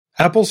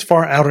Apple's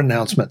far out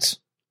announcements.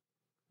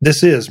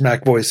 This is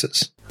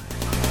MacVoices.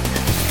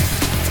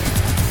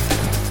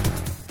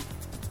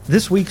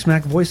 This week's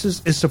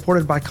MacVoices is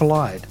supported by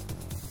Collide.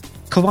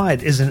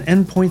 Collide is an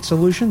endpoint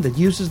solution that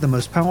uses the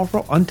most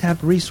powerful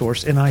untapped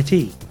resource in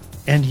IT,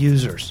 end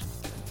users.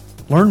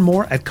 Learn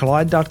more at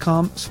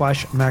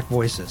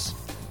collide.com/MacVoices.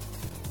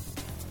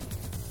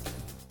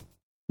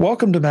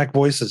 Welcome to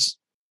MacVoices.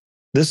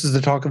 This is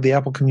the talk of the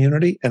Apple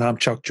community, and I'm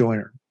Chuck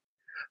Joyner.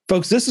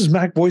 Folks, this is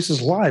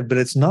MacVoices Live, but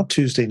it's not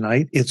Tuesday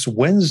night. It's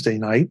Wednesday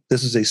night.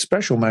 This is a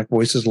special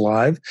MacVoices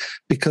Live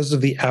because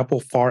of the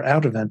Apple Far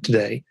Out event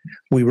today.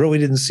 We really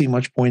didn't see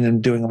much point in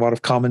doing a lot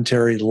of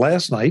commentary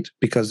last night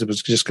because it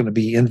was just going to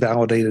be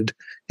invalidated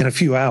in a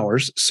few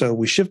hours. So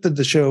we shifted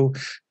the show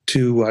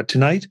to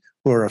tonight.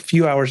 We're a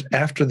few hours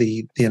after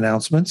the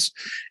announcements,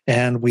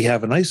 and we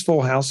have a nice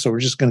full house, so we're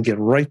just going to get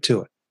right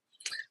to it.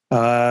 So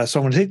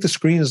I'm going to take the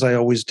screen as I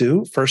always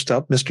do. First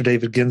up, Mr.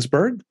 David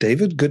Ginsburg.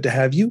 David, good to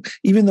have you,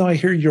 even though I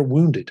hear you're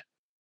wounded.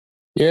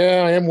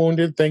 Yeah, I am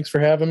wounded. Thanks for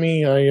having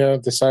me. I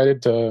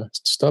decided to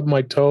stub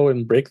my toe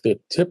and break the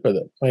tip of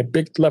my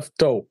big left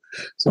toe.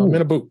 So I'm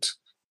in a boot.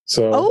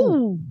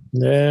 So,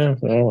 yeah,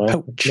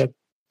 well,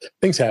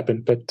 things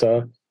happen, but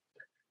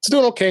it's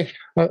doing okay.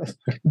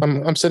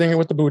 I'm sitting here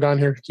with the boot on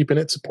here, keeping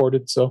it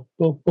supported. So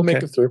we'll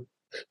make it through.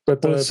 But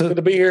it's good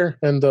to be here,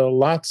 and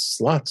lots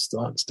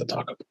to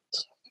talk about.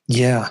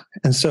 Yeah.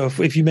 And so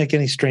if you make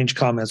any strange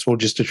comments, we'll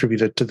just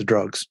attribute it to the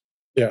drugs.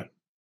 Yeah.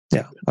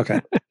 Yeah.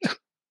 Okay.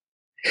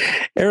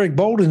 Eric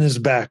Bolden is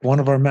back, one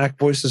of our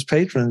MacVoices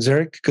patrons.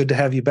 Eric, good to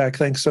have you back.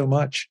 Thanks so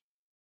much.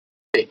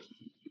 Hey.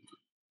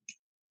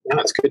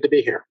 Yeah, it's good to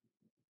be here.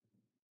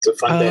 It's a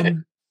fun day.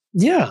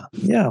 Yeah.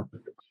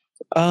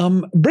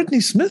 Brittany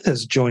Smith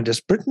has joined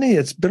us. Brittany,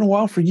 it's been a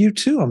while for you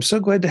too. I'm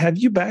so glad to have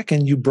you back,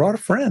 and you brought a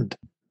friend.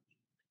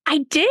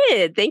 I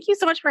did. Thank you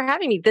so much for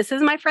having me. This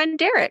is my friend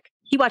Derek.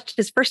 He watched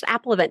his first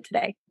Apple event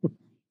today.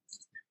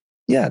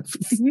 Yeah.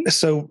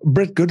 So,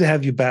 Britt, good to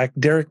have you back.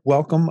 Derek,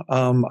 welcome.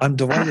 I'm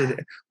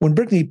delighted. When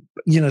Brittany,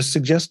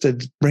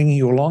 suggested bringing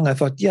you along, I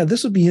thought, yeah,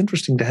 this would be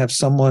interesting to have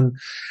someone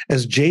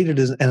as jaded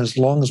and as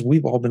long as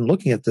we've all been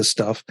looking at this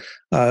stuff,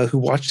 who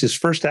watched his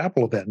first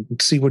Apple event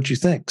and see what you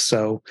think.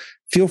 So,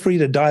 feel free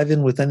to dive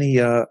in with any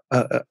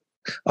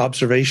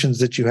observations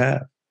that you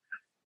have.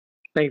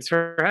 Thanks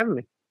for having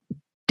me.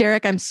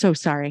 Derek, I'm so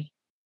sorry.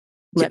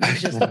 Let me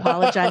just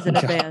apologize in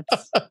advance.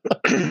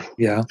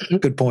 Yeah,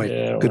 good point.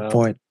 Good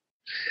point.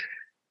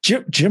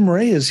 Jim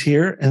Ray is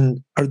here,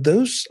 and are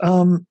those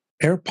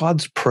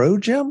AirPods Pro,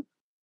 Jim?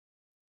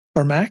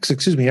 Or Max?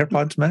 Excuse me,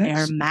 AirPods Max?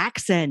 Air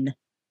Maxin.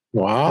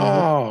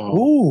 Wow.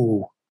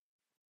 Ooh.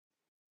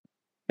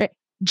 Right.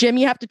 Jim,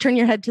 you have to turn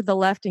your head to the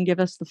left and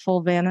give us the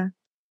full Vanna.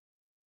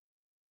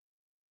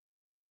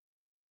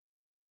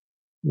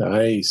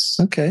 Nice.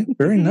 Okay,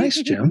 very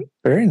nice, Jim.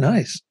 Very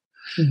nice.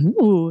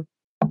 Ooh.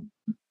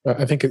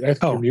 I think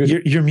you're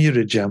muted. You're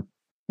muted, Jim.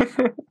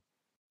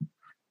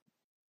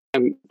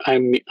 I'm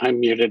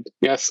muted.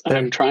 Yes,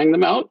 I'm trying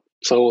them out,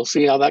 so we'll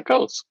see how that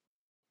goes.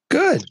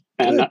 Good.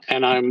 And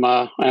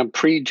I'm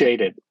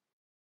pre-jaded.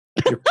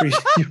 You're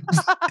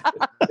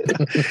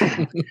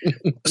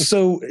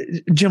So,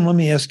 Jim, let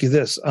me ask you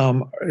this: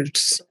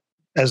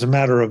 as a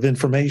matter of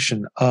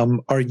information,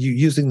 are you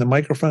using the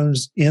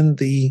microphones in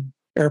the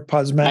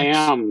AirPods Max? I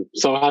am.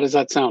 So, how does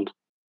that sound?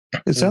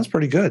 It sounds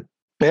pretty good.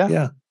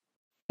 Yeah.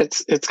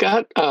 It's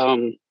got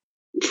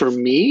for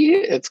me,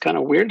 it's kind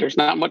of weird. There's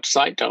not much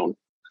side tone,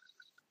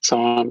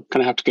 so I'm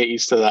gonna have to get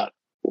used to that.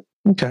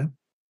 Okay.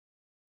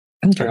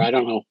 Or I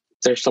don't know.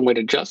 There's some way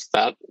to adjust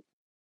that.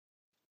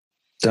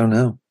 Don't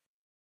know.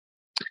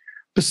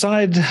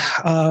 Beside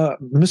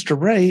Mr.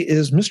 Ray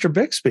is Mr.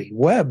 Bixby.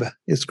 Webb,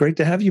 it's great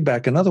to have you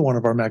back. Another one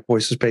of our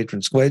MacVoices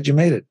patrons. Glad you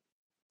made it.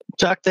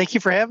 Chuck, thank you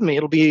for having me.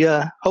 It'll be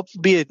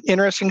hopefully be an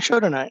interesting show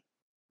tonight.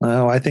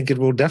 Oh, I think it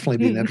will definitely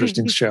be an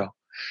interesting show.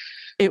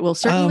 It will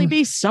certainly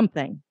be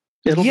something.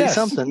 It'll be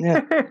something,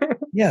 yeah.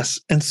 Yes,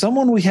 and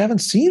someone we haven't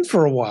seen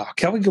for a while,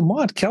 Kelly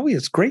Gamont. Kelly,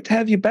 it's great to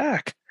have you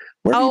back.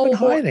 Where have you been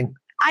hiding?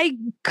 I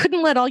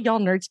couldn't let all y'all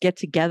nerds get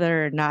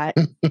together and not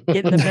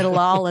get in the middle of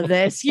all of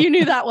this. You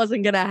knew that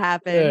wasn't going to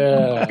happen.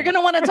 Yeah. You're going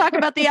to want to talk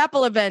about the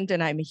Apple event,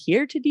 and I'm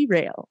here to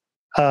derail.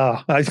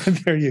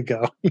 There you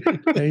go.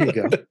 There you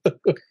go.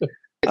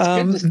 It's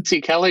good to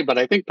see Kelly, but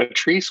I think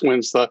Patrice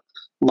wins the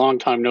Long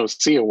Time No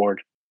See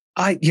award.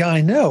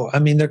 I know. I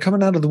mean, they're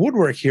coming out of the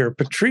woodwork here.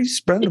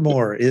 Patrice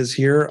Brendamore is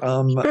here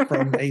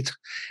from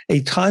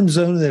a time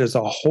zone that is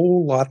a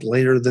whole lot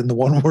later than the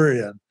one we're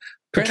in.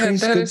 Patrice,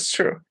 that is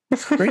true.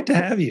 Great to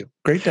have you.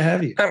 Great to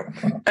have you.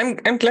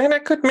 I'm glad I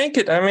could make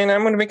it. I mean,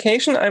 I'm on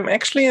vacation. I'm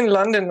actually in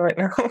London right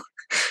now,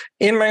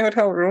 in my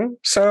hotel room.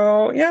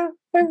 So yeah,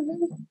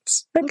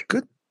 it's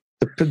good.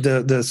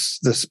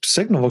 The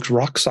signal looks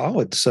rock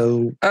solid.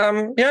 So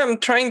yeah, I'm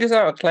trying this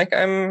out. Like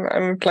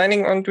I'm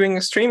planning on doing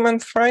a stream on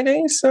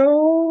Friday.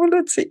 So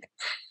let's see.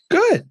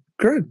 Good.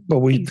 Well,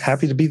 we're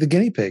happy to be the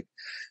guinea pig.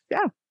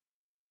 Yeah.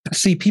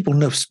 See, people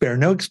spare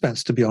no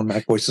expense to be on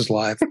MacVoices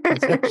Live.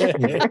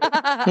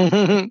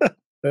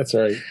 That's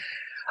right.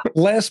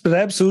 Last but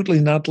absolutely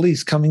not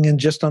least, coming in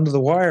just under the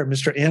wire,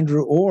 Mr.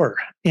 Andrew Orr.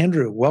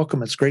 Andrew,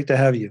 welcome. It's great to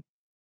have you.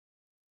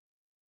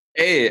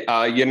 Hey,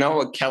 you know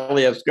what,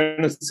 Kelly? I was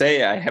going to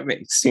say I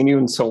haven't seen you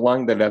in so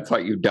long that I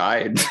thought you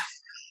died.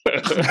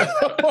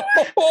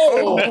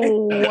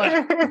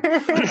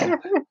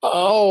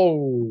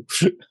 Oh.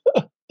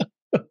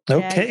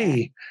 Okay.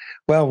 Yeah.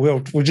 Well,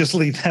 we'll just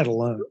leave that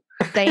alone.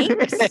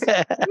 Thanks.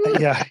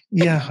 Yeah.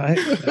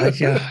 Yes.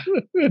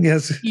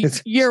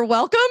 You're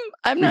welcome.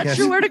 I'm not Yes.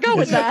 sure where to go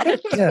with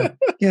that.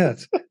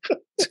 Yes.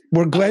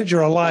 We're glad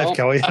you're alive, Well,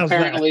 Kelly. How's that?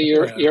 apparently,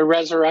 you're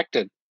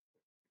resurrected.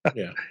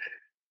 Yeah.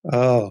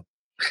 Oh.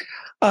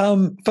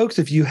 Folks,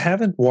 if you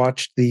haven't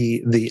watched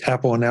the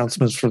Apple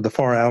announcements for the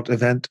Far Out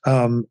event,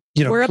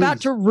 We're about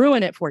please. to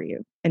ruin it for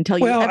you and tell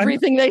you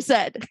everything they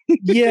said.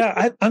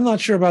 Yeah, I'm not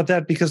sure about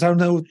that because I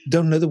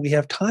don't know that we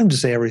have time to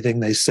say everything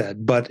they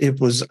said. But it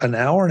was an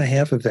hour and a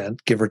half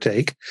event, give or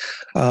take,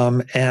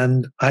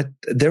 and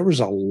there was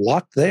a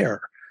lot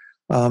there.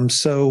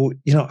 So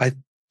I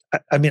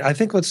mean, I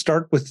think let's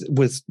start with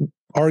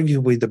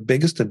arguably the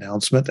biggest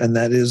announcement, and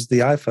that is the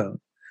iPhone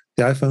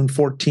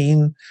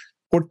 14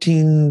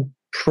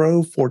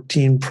 Pro,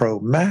 14 Pro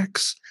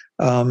Max,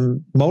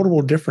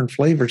 multiple different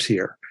flavors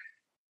here.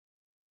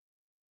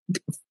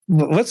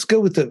 Let's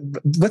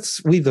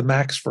leave the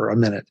Max for a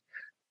minute.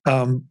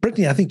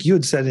 Brittany, I think you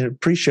had said in a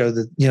pre-show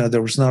that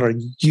there was not a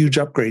huge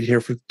upgrade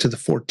here to the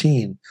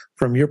 14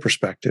 from your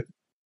perspective.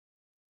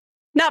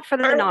 Not for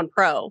the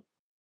non-Pro.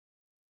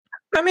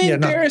 I mean,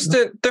 there's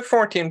the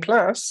 14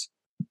 Plus.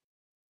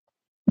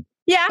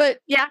 Yeah,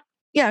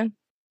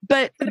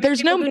 but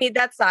there's no who need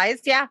that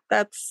size. Yeah,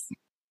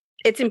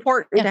 it's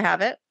important to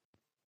have it.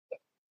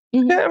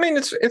 Yeah, I mean,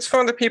 it's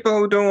for the people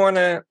who don't want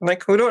to,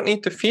 who don't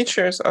need the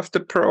features of the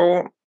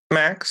Pro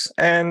Max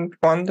and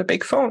want the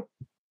big phone.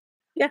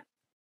 Yeah.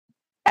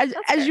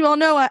 As you all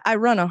know, I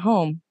run a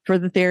home for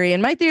the theory,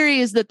 and my theory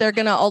is that they're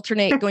going to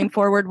alternate going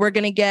forward. We're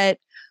going to get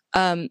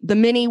the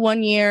Mini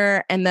 1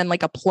 year and then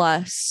a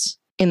Plus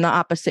in the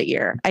opposite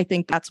year. I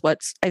think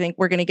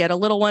we're going to get a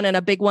little one and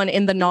a big one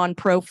in the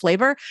non-Pro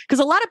flavor, because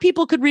a lot of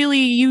people could really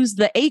use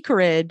the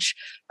acreage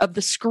of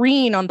the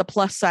screen on the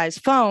plus size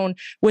phone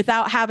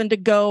without having to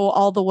go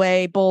all the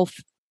way both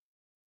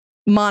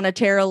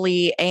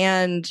monetarily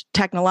and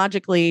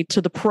technologically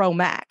to the Pro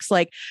Max.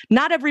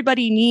 Not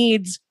everybody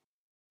needs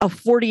a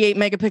 48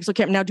 megapixel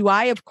camera. Now, do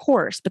I? Of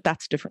course, but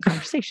that's a different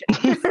conversation.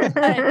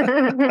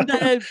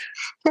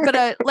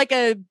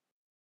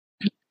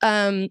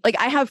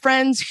 I have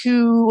friends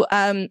who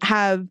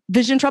have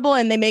vision trouble,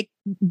 and they make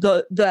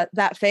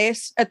that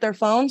face at their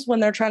phones when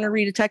they're trying to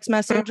read a text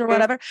message or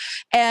whatever.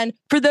 And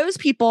for those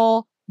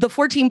people, the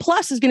 14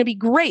 Plus is going to be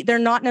great. They're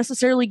not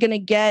necessarily going to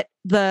get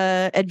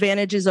the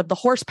advantages of the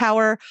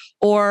horsepower,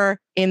 or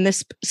in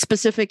this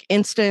specific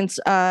instance,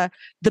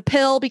 the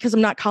pill, because I'm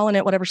not calling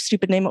it whatever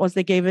stupid name it was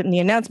they gave it in the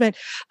announcement.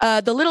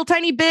 The little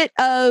tiny bit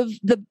of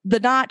the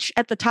notch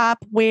at the top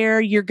where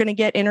you're going to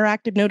get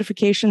interactive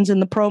notifications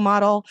in the Pro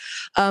model.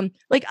 A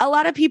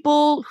lot of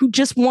people who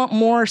just want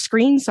more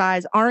screen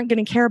size aren't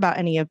going to care about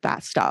any of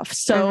that stuff.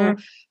 So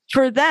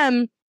for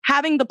them,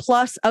 having the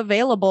Plus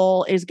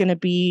available is going to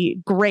be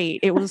great.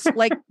 It was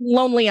like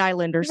Lonely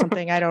Island or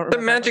something. I don't remember.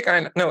 The Magic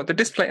Island. No, the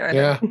Display Island.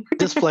 Yeah.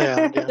 Display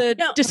Island. Yeah.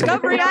 The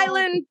Discovery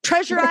Island,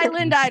 Treasure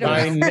Island. I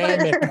don't know.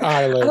 Dynamic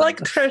Island. I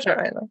like Treasure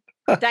Island.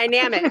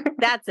 Dynamic.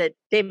 That's it.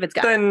 David's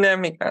got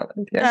Dynamic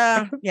Island.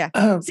 Yeah.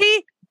 Yeah.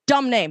 See?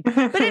 Dumb name.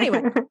 But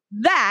anyway,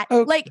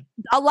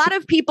 a lot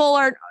of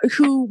people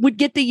who would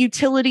get the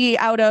utility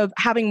out of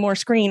having more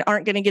screen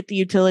aren't going to get the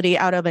utility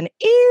out of an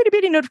itty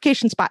bitty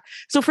notification spot.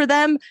 So for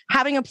them,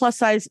 having a plus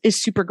size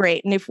is super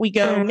great. And if we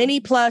go mini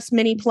plus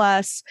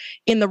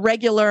in the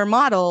regular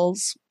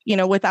models,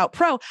 without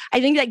Pro, I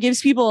think that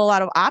gives people a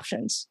lot of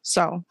options.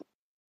 So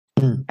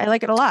I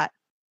like it a lot.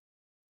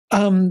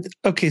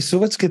 Okay, so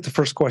let's get the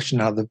first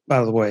question out of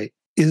the way.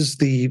 Is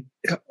the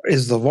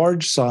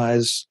large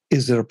size,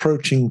 is it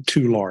approaching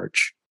too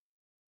large?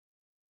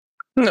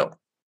 No.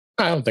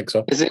 I don't think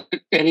so. Is it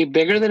any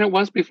bigger than it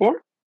was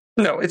before?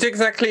 No, it's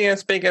exactly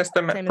as big as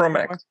the Pro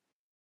Max.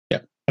 Yeah.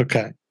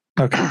 Okay.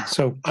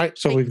 So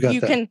we've got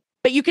that.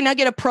 But you can now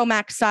get a Pro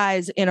Max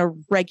size in a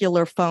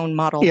regular phone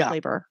model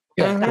flavor.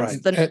 Yeah.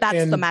 That's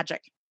the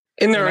magic.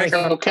 In the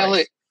regular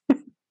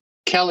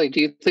Kelly, do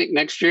you think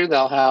next year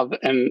they'll have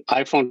an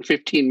iPhone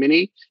 15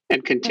 mini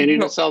and continue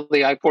to sell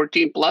the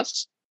i14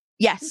 Plus?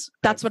 Yes,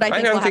 that's what I think.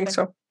 I don't will think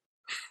happen.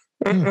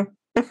 so.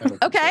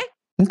 Okay.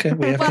 Okay,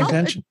 we have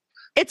contention.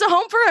 It's a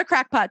home for a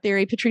crackpot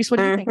theory. Patrice,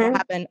 what do you think will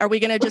happen? Are we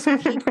going to just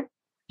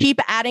keep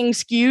adding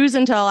SKUs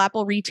until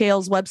Apple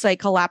Retail's website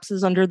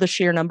collapses under the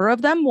sheer number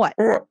of them? What?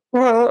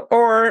 Well,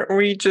 or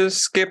we just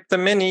skip the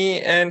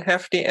mini and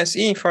have the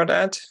SE for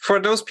that.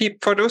 For those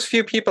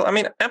few people, I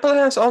mean, Apple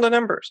has all the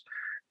numbers.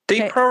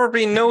 They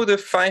probably know the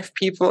 5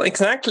 people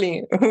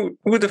exactly who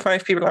the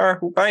 5 people are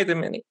who buy the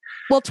mini.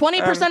 Well,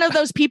 20% of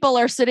those people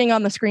are sitting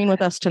on the screen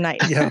with us tonight.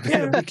 Yeah,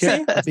 be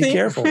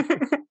careful.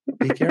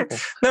 Be careful.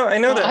 No, I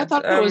know that. I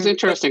thought it was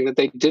interesting that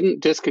they didn't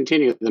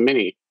discontinue the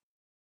mini.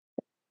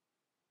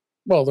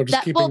 Well, they're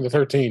just keeping the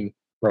 13.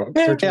 Pro.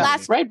 Yeah. 13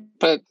 Last- Right,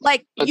 but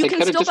Like you they can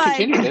could have still buy.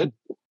 discontinued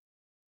it.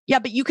 Yeah,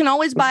 but you can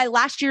always buy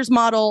last year's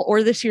model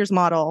or this year's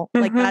model.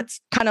 Like that's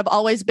kind of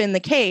always been the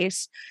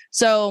case.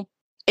 So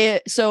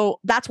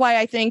that's why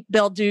I think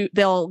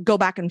they'll go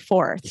back and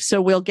forth.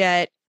 So we'll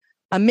get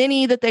a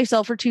mini that they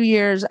sell for 2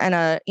 years and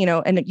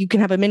and you can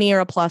have a mini or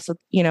a plus,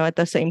 at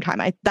the same time.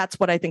 That's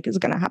what I think is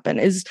going to happen,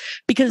 is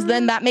because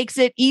then that makes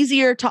it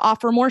easier to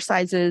offer more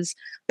sizes,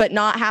 but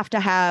not have to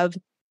have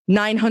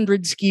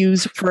 900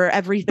 SKUs for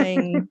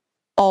everything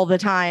all the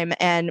time,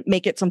 and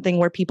make it something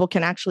where people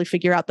can actually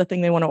figure out the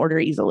thing they want to order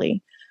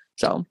easily.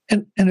 So,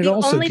 and it the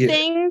also only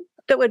thing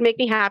that would make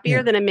me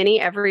happier than a mini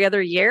every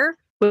other year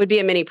would be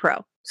a mini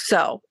pro.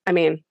 So, I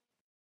mean,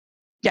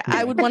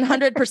 I would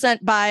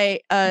 100% buy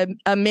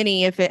a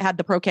mini if it had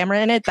the pro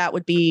camera in it. That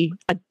would be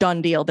a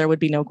done deal. There would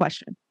be no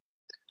question.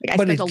 I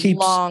spent a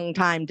long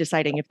time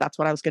deciding if that's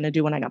what I was going to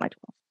do when I got my 12.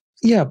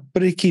 Yeah,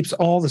 but it keeps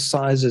all the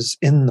sizes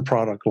in the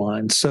product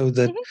line so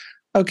that,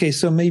 okay,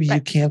 so maybe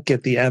you can't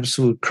get the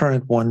absolute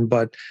current one,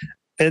 but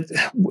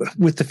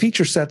with the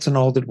feature sets and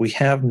all that we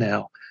have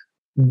now,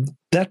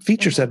 that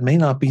feature set may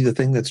not be the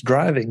thing that's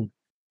driving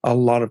a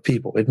lot of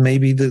people. It may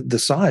be the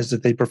size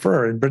that they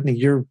prefer. And Brittany,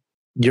 you're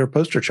a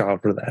poster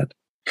child for that.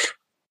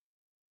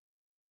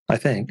 I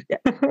think.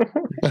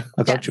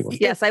 I thought you were.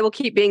 Yes, I will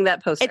keep being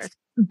that poster.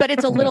 But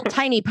it's a little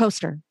tiny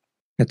poster.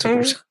 It's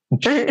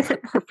a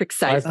perfect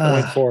size.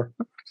 5.4.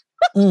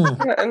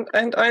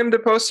 And I'm the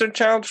poster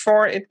child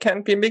for it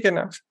can't be big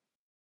enough.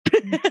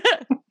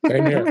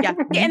 Same here. Yeah.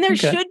 And there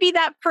should be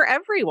that for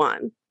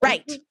everyone.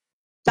 Right.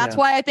 That's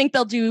why I think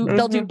they'll do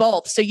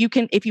both. So you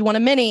can, if you want a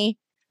mini,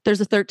 there's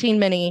a 13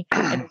 mini.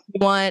 And if you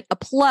want a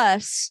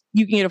plus,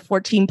 you can get a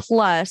 14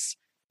 plus.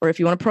 Or if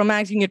you want a Pro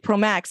Max, you can get Pro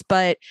Max,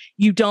 but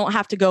you don't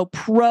have to go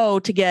Pro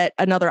to get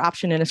another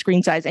option in a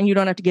screen size, and you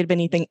don't have to give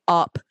anything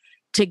up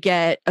to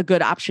get a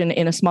good option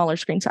in a smaller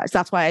screen size.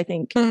 That's why I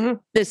think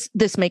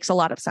this makes a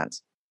lot of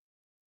sense.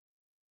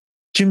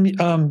 Jim,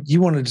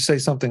 you wanted to say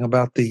something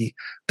about the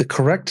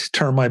correct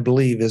term, I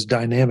believe, is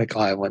dynamic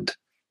island.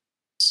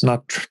 It's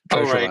not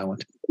treasure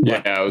island.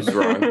 Yeah, I was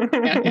wrong.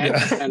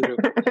 Andrew.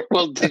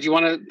 Well, did you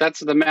want to? That's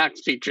the Max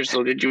feature.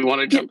 So did you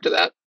want to jump to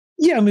that?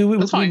 Yeah, I mean, we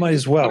might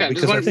as well,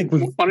 because I think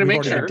we've make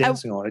already sure. been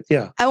dancing on it.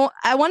 Yeah.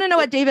 I want to know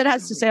what David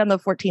has to say on the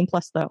 14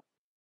 plus, though.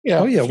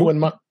 Yeah. Oh, yeah.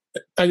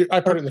 I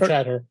put it in the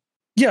chat here.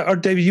 Yeah, or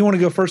David, you want to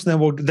go first,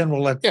 and then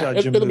we'll let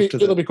Jim move to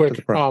it'll be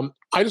quick.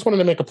 I just wanted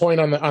to make a point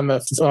on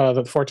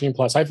the 14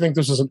 plus. I think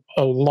this is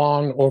a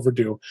long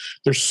overdue.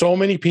 There's so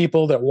many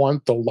people that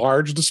want the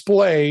large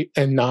display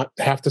and not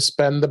have to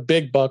spend the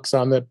big bucks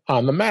on the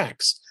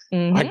Max.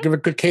 I give a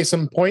good case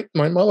in point.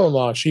 My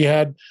mother-in-law, she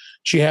had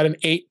an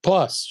 8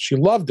 plus. She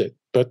loved it,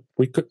 but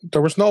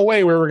there was no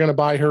way we were going to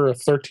buy her a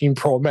 13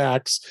 Pro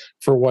Max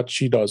for what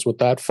she does with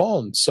that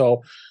phone.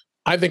 So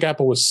I think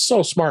Apple was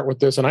so smart with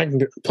this, and I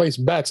can place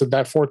bets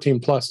that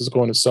 14 plus is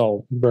going to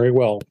sell very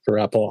well for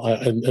Apple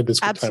at this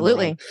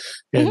absolutely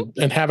time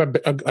and have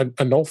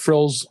a no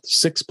frills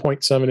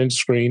 6.7 inch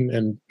screen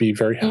and be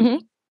very happy.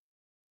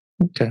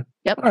 Okay.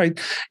 Yep. All right.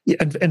 Yeah,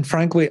 and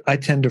frankly,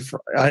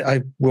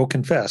 I will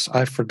confess,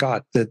 I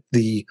forgot that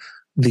the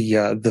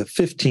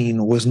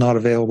 15 was not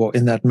available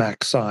in that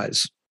Max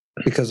size,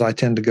 because I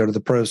tend to go to the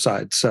Pro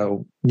side.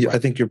 So I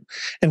think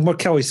and what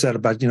Kelly said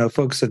about,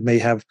 folks that may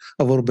have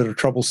a little bit of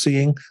trouble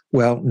seeing,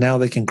 well, now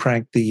they can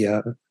crank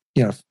the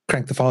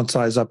font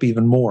size up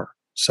even more.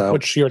 So,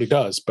 which she already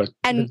does, but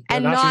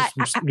not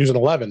using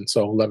 11,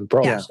 so 11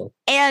 Pro. Yeah. So.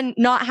 And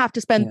not have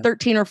to spend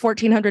 $1,300 or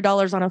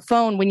 $1,400 on a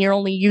phone when you're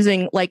only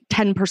using like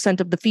 10%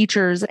 of the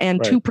features,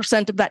 and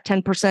 2% of that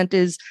 10%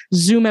 is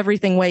zoom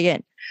everything way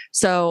in.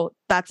 So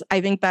I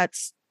think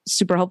that's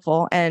super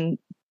helpful, and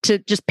to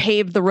just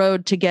pave the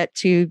road to get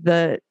to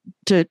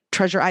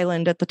Treasure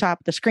Island at the top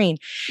of the screen.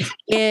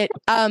 It's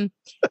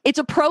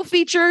a Pro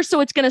feature, so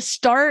it's going to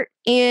start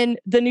in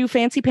the new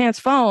fancy pants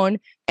phone,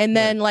 and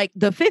then like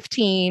the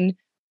 15.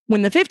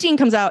 When the 15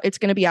 comes out, it's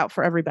going to be out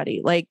for everybody.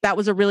 Like that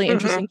was a really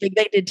interesting thing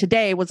they did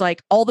today, was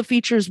like all the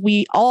features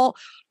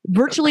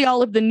virtually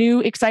all of the new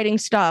exciting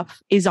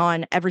stuff is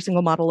on every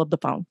single model of the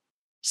phone.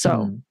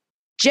 So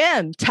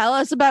Jim, tell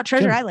us about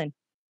Treasure Island.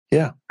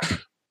 Yeah.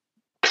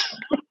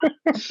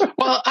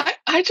 Well,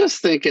 I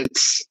just think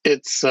it's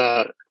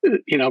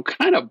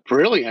kind of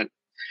brilliant.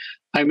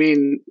 I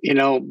mean,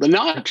 the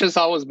notch has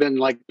always been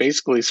like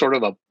basically sort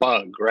of a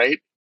bug, right?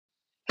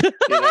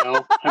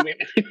 I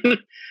mean,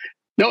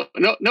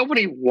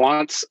 nobody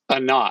wants a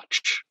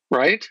notch,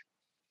 right?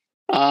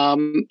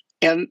 And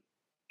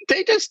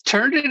they just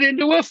turned it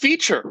into a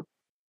feature.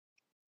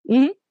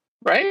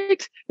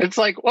 Right? It's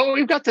like, well,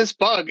 we've got this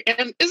bug,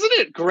 and isn't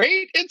it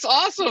great? It's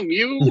awesome.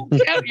 You won't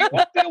be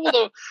able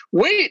to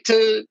wait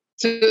to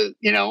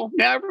now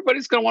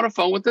everybody's going to want a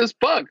phone with this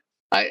bug.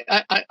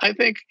 I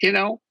think,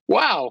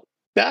 wow,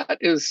 that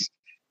is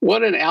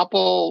what an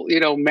Apple,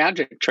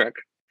 magic trick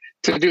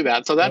to do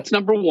that. So that's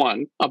number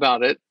one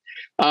about it.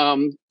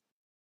 And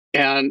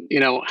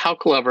how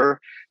clever.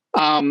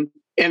 And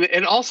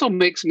it also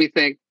makes me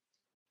think,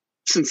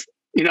 since,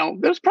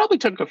 this probably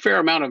took a fair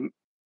amount of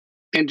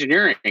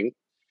engineering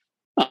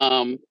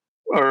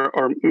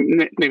or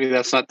maybe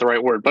that's not the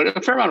right word, but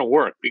a fair amount of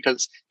work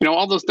because,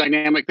 all those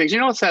dynamic things,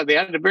 it's sad. They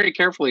had to very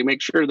carefully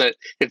make sure that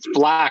it's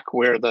black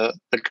where the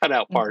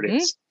cutout part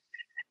is,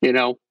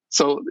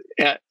 so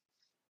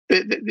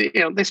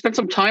they spent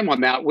some time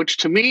on that, which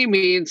to me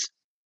means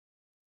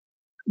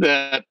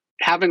that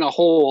having a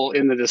hole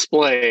in the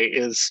display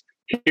is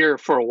here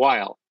for a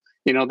while.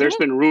 There's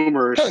been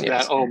rumors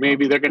that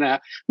maybe they're gonna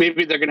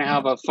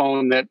have a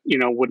phone that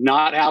would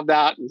not have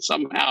that, and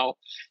somehow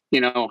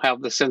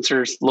have the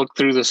sensors look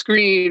through the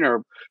screen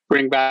or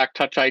bring back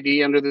Touch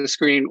ID under the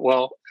screen.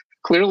 Well,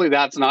 clearly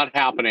that's not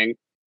happening.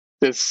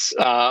 This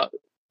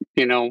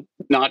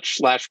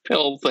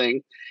notch/pill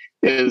thing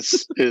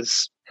is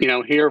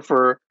here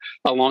for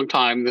a long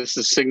time. This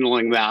is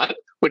signaling that,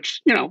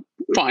 which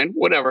fine,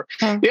 whatever.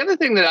 The other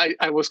thing that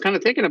I was kind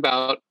of thinking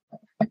about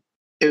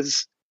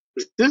is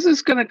this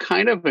is going to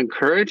kind of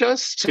encourage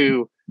us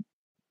to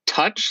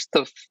touch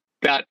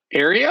that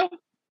area,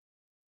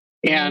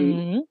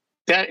 and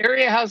that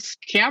area has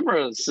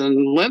cameras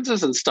and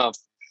lenses and stuff.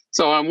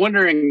 So I'm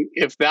wondering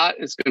if that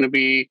is going to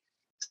be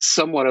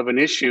somewhat of an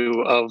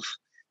issue of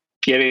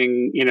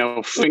getting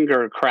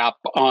finger crap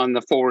on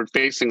the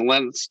forward-facing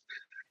lens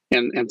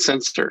and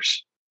sensors.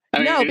 I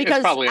mean, no,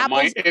 because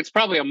it's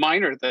probably a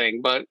minor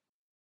thing, but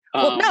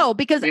no,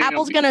 because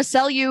Apple's going to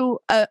sell you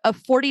a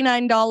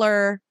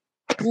 $49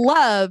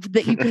 glove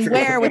that you can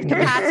wear with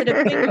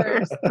capacitive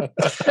fingers,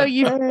 so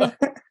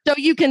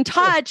you can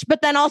touch,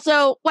 but then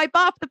also wipe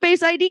off the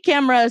Face ID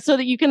camera so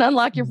that you can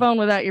unlock your phone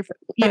without your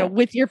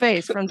with your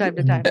face from time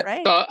to time,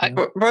 right? So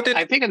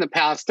I think in the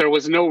past there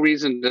was no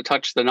reason to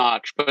touch the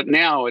notch, but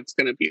now it's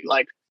going to be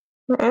like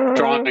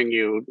drawing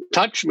you,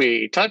 touch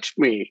me.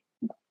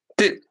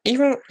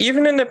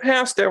 Even in the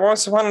past, there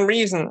was one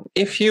reason.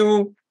 If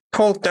you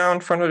pulled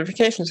down for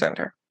notification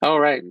center,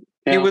 right,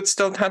 yeah, you would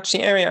still touch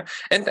the area.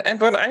 And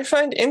what I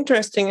find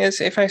interesting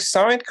is, if I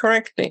saw it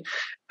correctly,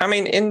 I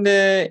mean, in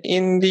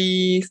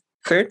the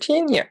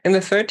 13,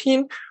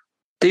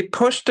 they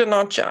pushed the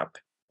notch up,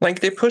 like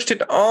they pushed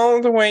it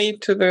all the way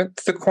to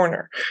the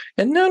corner,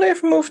 and now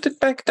they've moved it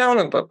back down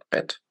a little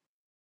bit.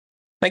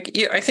 Like,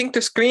 I think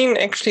the screen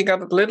actually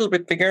got a little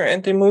bit bigger,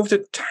 and they moved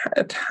it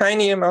a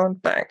tiny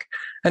amount back.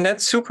 And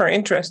that's super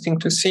interesting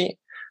to see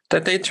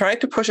that they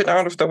tried to push it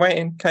out of the way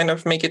and kind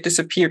of make it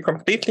disappear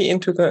completely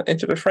into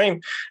the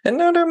frame. And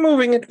now they're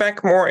moving it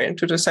back more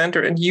into the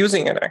center and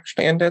using it,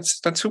 actually. And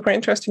that's super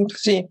interesting to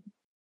see.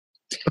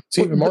 What's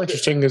even more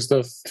interesting is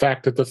the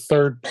fact that the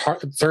third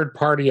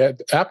party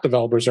app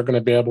developers are going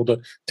to be able to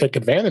take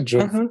advantage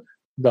of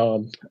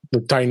the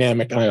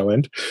dynamic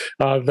island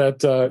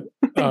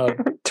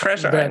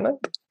Treasure Island.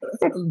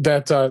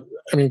 I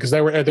mean, because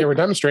they were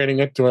demonstrating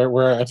it to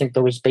where I think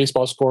there was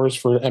baseball scores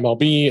for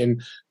MLB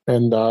and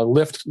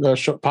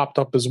Lyft popped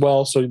up as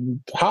well. So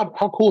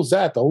how cool is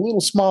that? The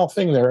little small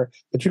thing there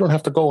that you don't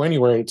have to go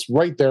anywhere. It's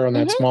right there on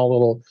that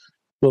small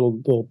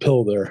little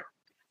pill there.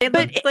 It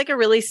looks like a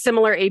really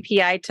similar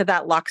API to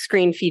that lock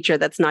screen feature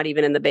that's not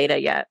even in the beta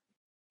yet.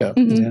 Yeah.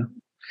 Yeah.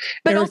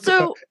 But Eric,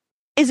 also,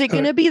 is it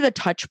going to be the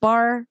touch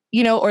bar,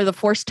 or the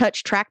Force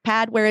Touch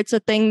trackpad, where it's a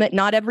thing that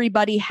not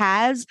everybody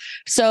has?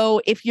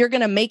 So if you're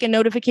going to make a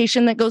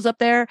notification that goes up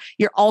there,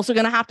 you're also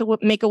going to have to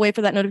make a way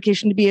for that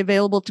notification to be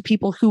available to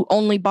people who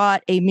only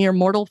bought a mere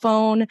mortal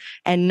phone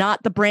and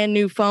not the brand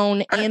new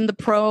phone in the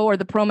Pro or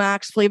the Pro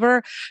Max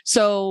flavor.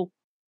 So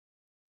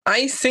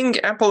I think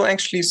Apple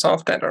actually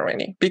solved that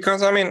already,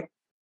 because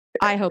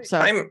I hope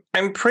so.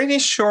 I'm pretty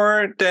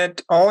sure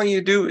that all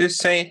you do is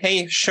say,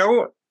 hey,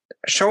 show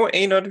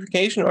a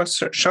notification or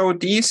show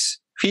these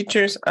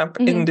features up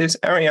in this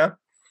area,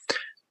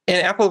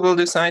 and Apple will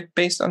decide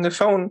based on the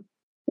phone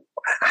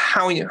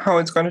how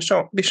it's going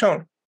to be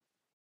shown.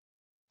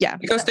 Yeah,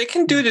 because they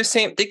can do the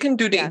same. They can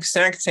do the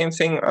exact same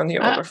thing on the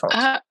other phones.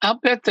 I'll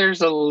bet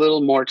there's a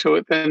little more to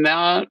it than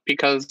that,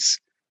 because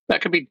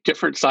that could be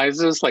different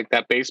sizes, like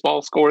that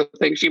baseball score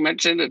thing she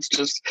mentioned. It's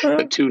just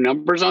the two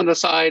numbers on the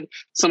side.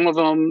 Some of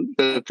them,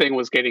 the thing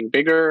was getting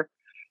bigger.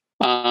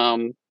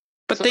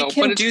 But they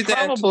can do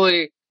that.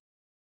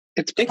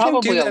 They can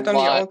do that on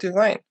the old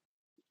design.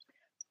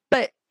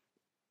 But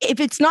if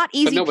it's not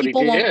easy,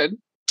 people won't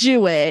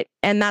do it.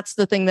 And that's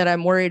the thing that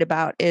I'm worried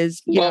about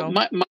is,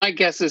 my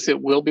guess is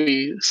it will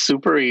be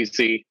super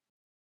easy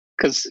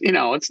because,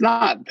 it's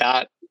not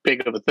that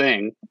big of a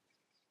thing.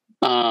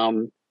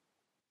 And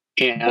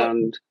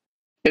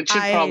it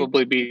should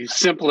probably be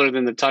simpler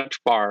than the touch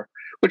bar,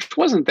 which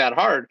wasn't that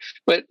hard.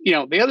 But,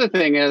 the other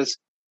thing is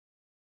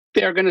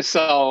they're going to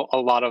sell a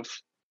lot of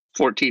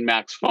 14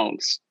 Max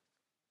phones,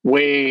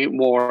 way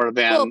more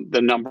than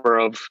the number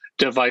of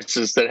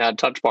devices that had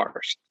touch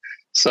bars.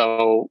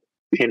 So,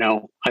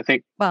 I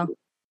think, and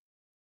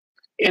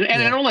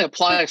it only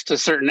applies to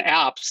certain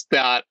apps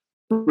that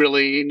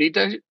really need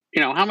to,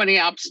 how many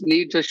apps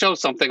need to show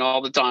something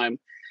all the time?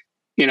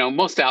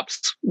 Most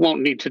apps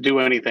won't need to do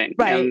anything.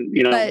 Right. And,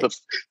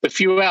 the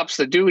few apps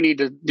that do need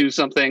to do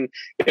something,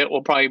 it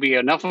will probably be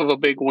enough of a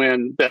big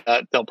win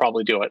that they'll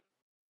probably do it.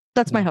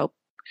 That's my hope.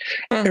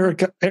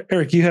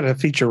 Eric, you had a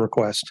feature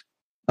request.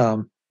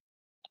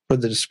 for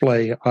the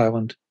display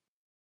island?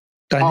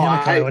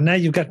 Dynamic island. Now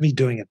you've got me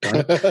doing it,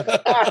 darn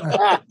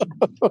it.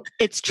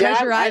 It's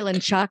Treasure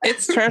Island, Chuck.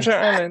 It's Treasure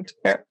Island.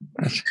 Yeah.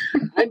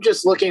 I'm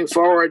just looking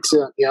forward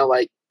to,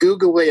 like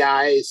googly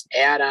eyes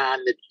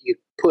add-on that you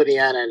put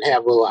in and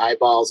have little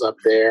eyeballs up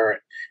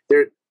there.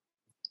 They're,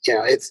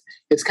 it's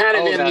kind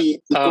of the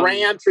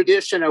grand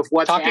tradition of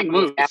what's happening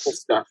with Apple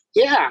stuff.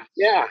 Yeah.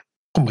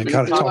 Oh my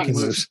God, a talking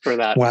moose for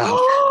that.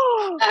 Wow.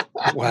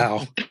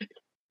 Wow.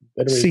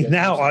 See,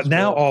 now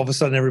all of a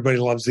sudden everybody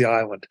loves the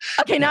island.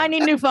 Okay, now I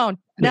need a new phone.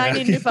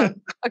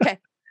 Okay.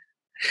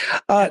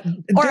 Or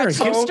Derek, a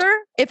toaster?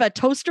 If a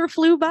toaster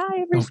flew by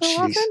every so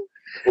often?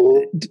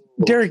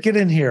 Derek, get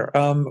in here.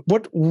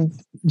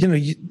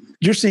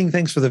 You're seeing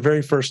things for the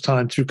very first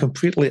time through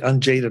completely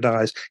unjaded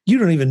eyes. You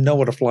don't even know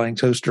what a flying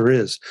toaster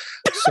is.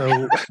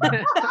 So,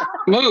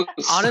 Moose.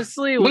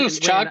 Honestly,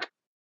 Chuck.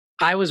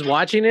 I was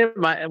watching it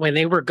when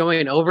they were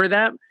going over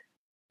that.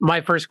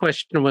 My first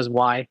question was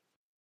why.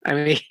 I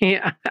mean,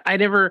 I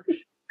never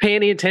pay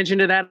any attention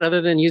to that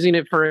other than using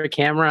it for a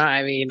camera.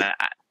 I mean,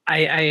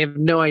 I have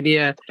no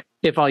idea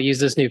if I'll use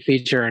this new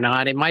feature or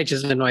not. It might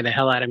just annoy the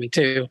hell out of me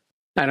too.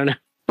 I don't know.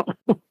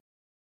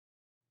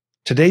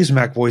 Today's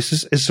Mac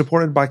Voices is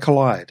supported by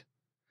Collide.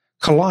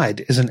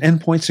 Collide is an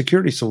endpoint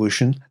security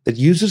solution that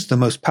uses the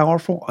most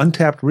powerful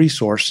untapped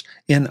resource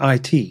in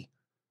IT,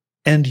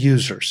 end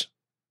users.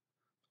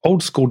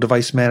 Old school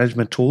device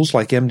management tools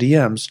like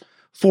MDMs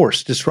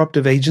force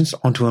disruptive agents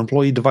onto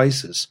employee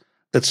devices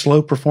that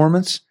slow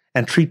performance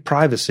and treat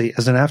privacy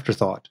as an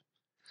afterthought.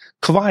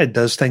 Collide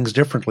does things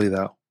differently,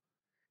 though.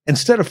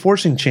 Instead of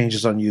forcing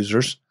changes on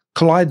users,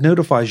 Collide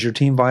notifies your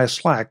team via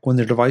Slack when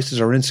their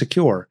devices are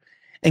insecure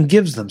and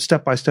gives them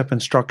step-by-step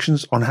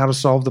instructions on how to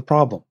solve the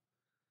problem.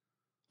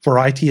 For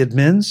IT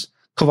admins,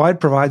 Collide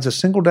provides a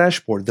single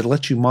dashboard that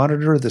lets you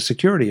monitor the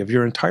security of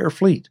your entire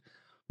fleet,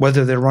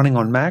 whether they're running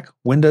on Mac,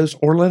 Windows,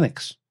 or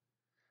Linux.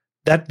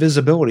 That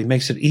visibility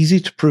makes it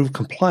easy to prove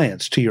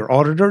compliance to your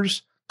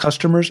auditors,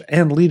 customers,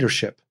 and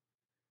leadership.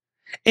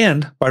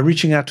 And by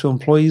reaching out to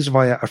employees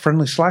via a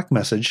friendly Slack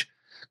message,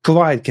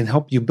 Collide can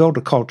help you build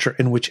a culture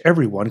in which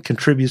everyone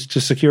contributes to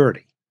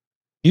security.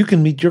 You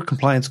can meet your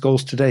compliance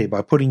goals today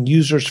by putting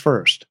users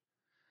first.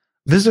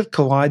 Visit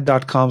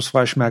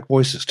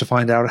collide.com/MacVoices to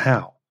find out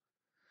how.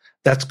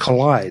 That's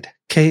Collide,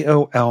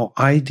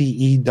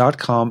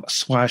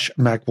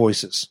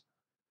 KOLIDE.com/MacVoices.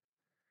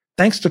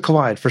 Thanks to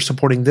Collide for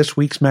supporting this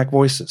week's Mac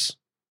Voices.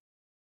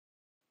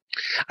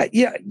 I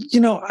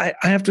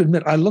have to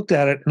admit, I looked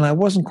at it and I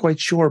wasn't quite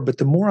sure, but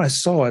the more I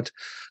saw it,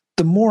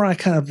 the more I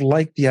kind of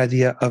liked the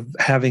idea of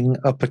having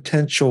a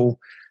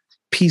potential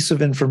piece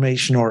of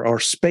information or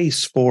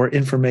space for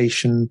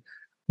information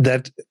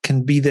that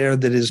can be there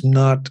that is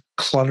not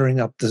cluttering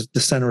up the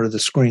center of the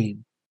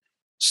screen.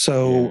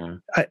 So,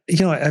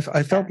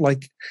 I felt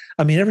like,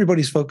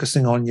 everybody's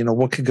focusing on,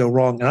 what could go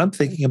wrong. And I'm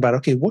thinking about,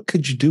 okay, what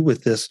could you do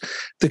with this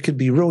that could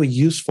be really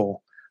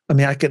useful?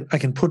 I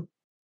can put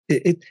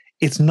it,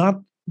 it's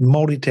not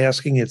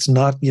multitasking. It's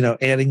not,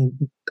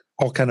 adding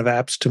all kind of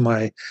apps to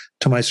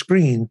my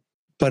screen,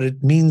 but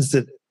it means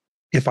that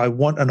if I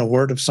want an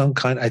alert of some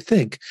kind, I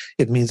think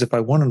it means if I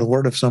want an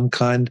alert of some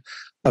kind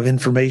of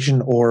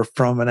information or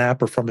from an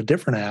app or from a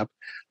different app,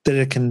 that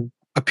it can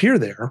appear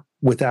there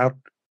without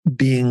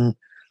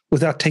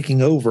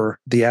taking over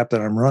the app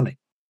that I'm running.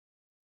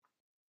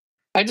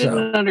 I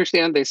didn't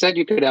understand. They said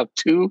you could have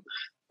two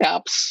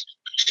apps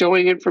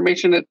showing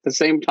information at the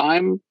same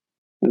time.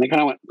 And they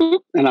kind of went, boop,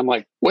 and I'm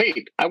like,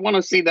 wait, I want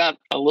to see that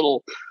a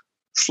little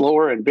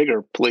slower and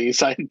bigger, please.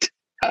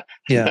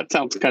 That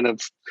sounds kind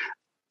of,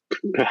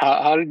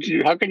 how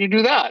can you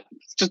do that?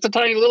 It's just a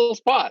tiny little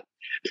spot.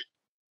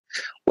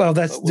 Well,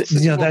 that's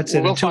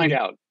it. We'll find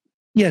out.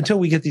 Yeah, until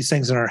we get these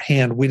things in our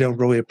hand, we don't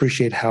really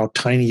appreciate how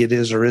tiny it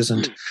is or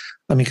isn't.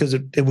 Because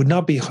it would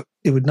not be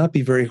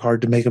very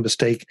hard to make a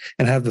mistake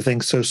and have the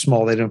things so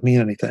small they don't mean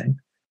anything.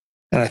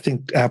 And I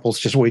think Apple's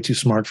just way too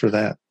smart for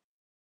that.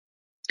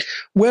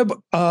 Webb,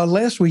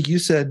 last week you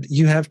said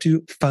you have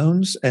two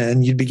phones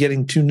and you'd be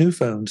getting two new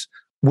phones.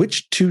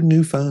 Which two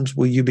new phones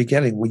will you be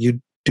getting? Will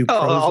you do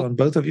pros on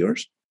both of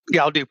yours?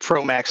 Yeah, I'll do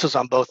Pro Maxes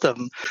on both of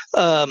them.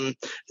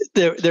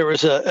 There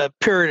was a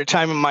period of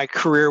time in my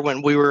career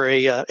when we were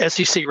a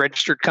SEC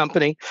registered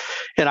company,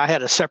 and I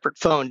had a separate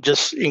phone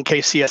just in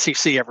case the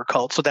SEC ever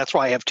called. So that's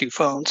why I have two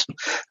phones.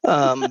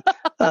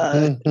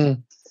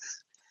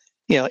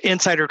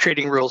 Insider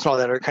trading rules and all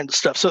that other kind of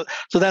stuff. So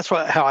that's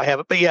how I have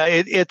it. But yeah,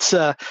 it's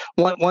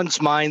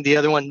one's mine, the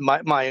other one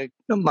my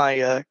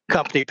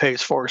company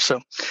pays for.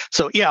 So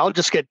yeah, I'll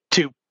just get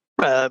two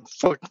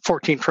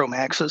 14 Pro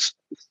Maxes.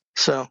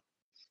 So.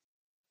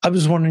 I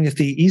was wondering if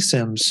the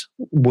eSIMs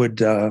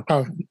would. I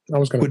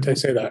was going to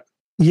say that.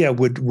 Yeah,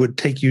 would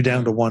take you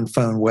down to one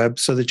phone, Web,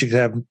 so that you could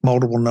have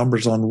multiple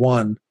numbers on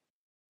one.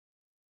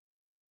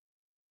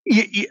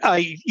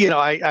 I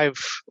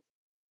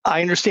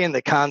understand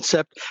the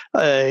concept.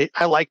 I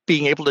like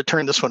being able to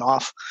turn this one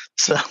off.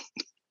 So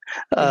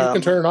You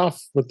can turn it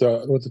off with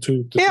the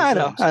two. I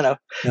two know.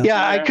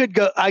 Yeah, I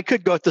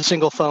could go with the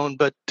single phone,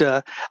 but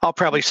I'll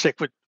probably stick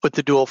with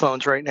the dual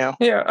phones right now.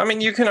 Yeah, I mean,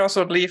 you can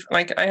also leave.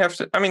 Like, I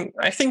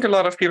think a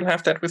lot of people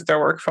have that with their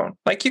work phone.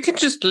 Like, you can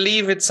just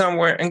leave it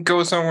somewhere and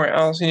go somewhere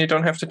else, and you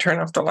don't have to turn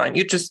off the line.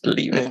 You just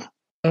leave it.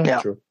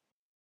 Yeah. True.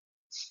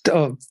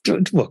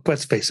 Look,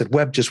 let's face it.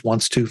 Webb just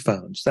wants two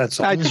phones. That's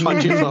all. I just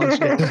want two phones.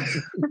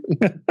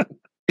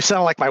 You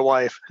sound like my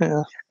wife.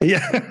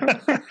 Yeah.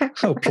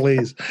 Oh,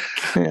 please.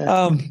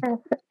 Yeah.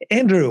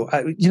 Andrew,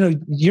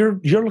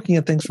 you're looking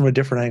at things from a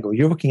different angle.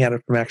 You're looking at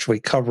it from actually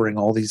covering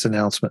all these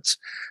announcements.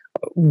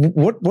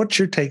 What's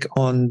your take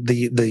on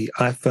the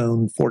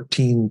iPhone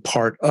 14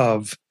 part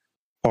of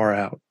Far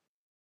Out?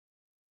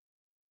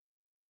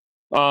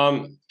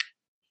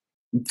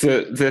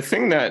 The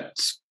thing that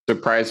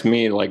surprised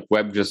me, like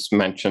Webb just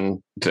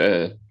mentioned,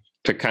 the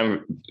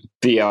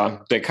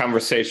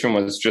conversation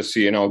was just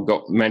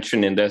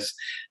mentioning this,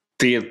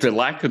 the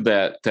lack of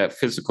that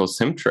physical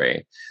SIM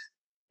tray.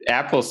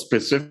 Apple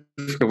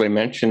specifically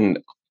mentioned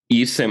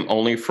eSIM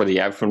only for the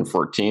iPhone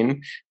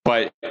 14,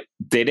 but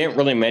they didn't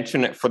really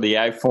mention it for the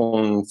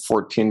iPhone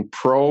 14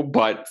 Pro.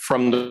 But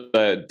from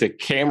the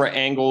camera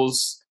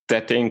angles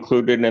that they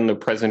included in the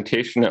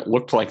presentation, it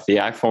looked like the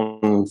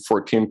iPhone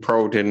 14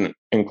 Pro didn't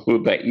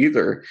include that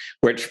either,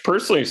 which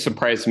personally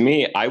surprised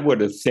me. I would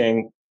have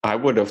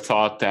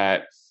thought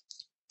that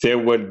they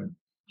would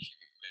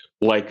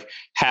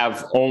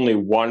have only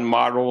one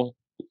model,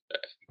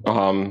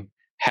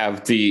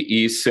 have the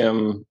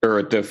eSIM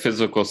or the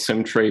physical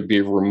SIM tray be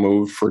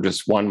removed for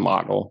just one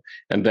model,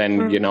 and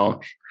then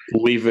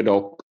leave it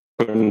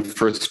open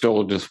for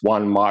still just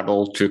one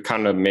model to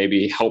kind of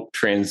maybe help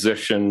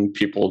transition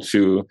people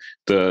to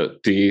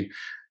the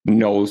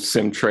no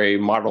SIM tray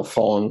model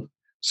phone.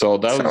 So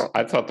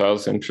I thought that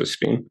was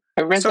interesting.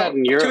 I read that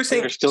in Europe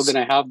they're still going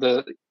to have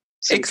the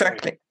SIM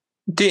exactly.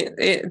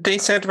 They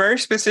said very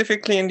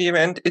specifically in the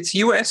event it's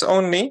US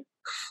only,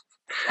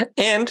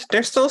 and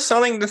they're still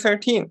selling the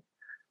 13.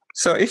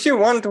 So if you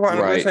want one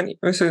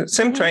with a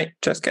SIM tray,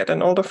 just get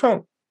an older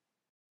phone.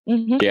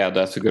 Mm-hmm. Yeah,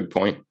 that's a good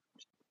point.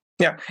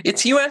 Yeah,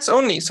 it's US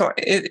only, so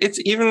it's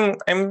even.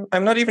 I'm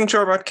not even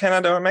sure about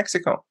Canada or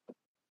Mexico.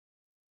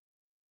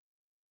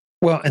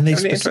 Well, and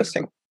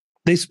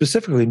they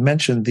specifically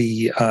mentioned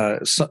the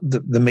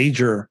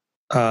major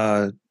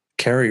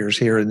carriers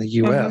here in the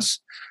U.S.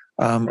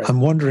 Right. I'm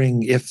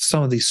wondering if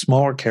some of these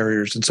smaller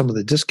carriers and some of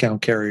the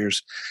discount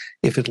carriers,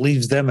 if it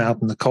leaves them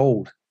out in the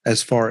cold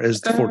as far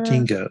as the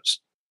 14 goes.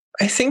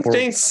 I think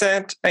they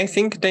said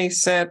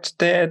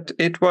that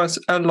it was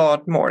a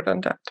lot more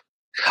than that.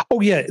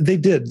 Oh yeah, they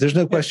did. There's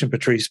no question,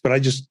 Patrice. But I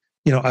just,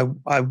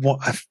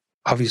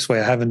 obviously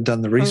I haven't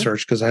done the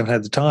research because I haven't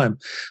had the time.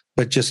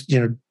 But just,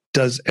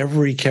 does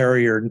every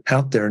carrier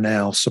out there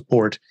now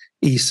support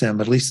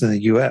eSIM, at least in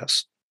the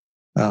U.S.?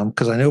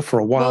 Because I know for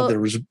a while there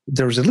was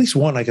at least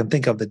one I can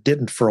think of that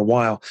didn't for a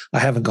while. I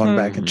haven't gone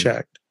back and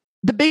checked.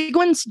 The big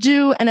ones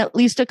do, and at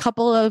least a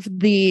couple of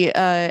the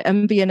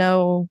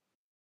MVNO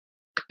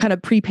kind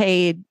of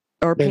prepaid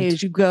or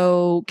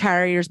pay-as-you-go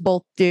carriers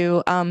both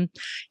do. I'm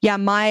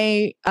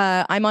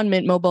on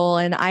Mint Mobile,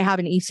 and I have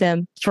an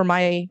eSIM for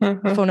my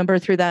phone number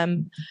through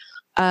them.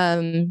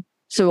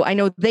 So I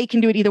know they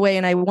can do it either way,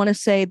 and I want to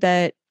say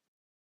that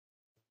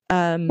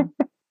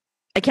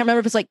I can't remember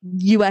if it's like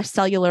US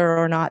Cellular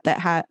or not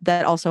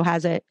that also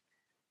has it.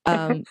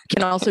 Can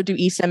also do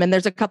eSIM, and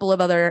there's a couple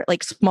of other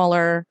like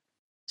smaller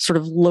sort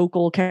of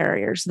local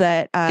carriers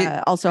that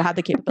also have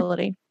the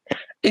capability.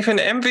 If an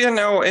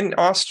MVNO in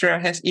Austria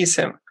has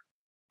eSIM,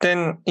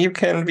 then you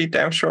can be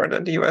damn sure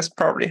that the US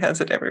probably has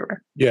it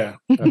everywhere. Yeah,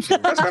 absolutely.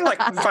 Because we're like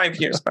 5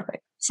 years behind.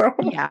 So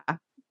yeah.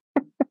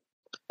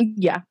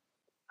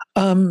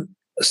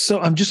 So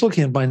I'm just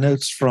looking at my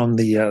notes from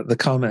the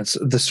comments.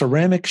 The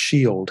ceramic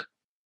shield.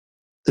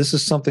 This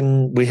is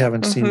something we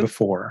haven't seen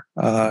before,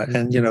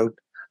 and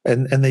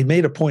they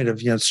made a point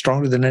of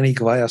stronger than any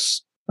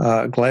glass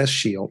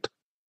shield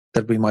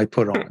that we might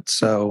put on it.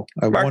 So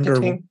I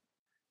wonder.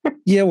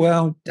 Yeah,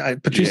 well,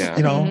 Patrice,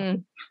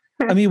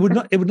 I mean,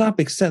 it would not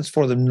make sense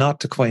for them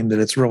not to claim that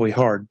it's really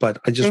hard, but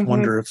I just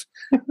wonder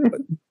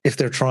if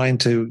they're trying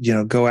to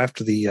go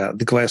after the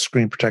glass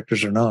screen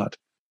protectors or not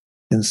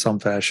in some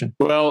fashion.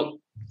 Well,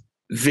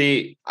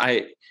 if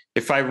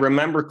I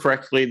remember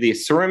correctly, the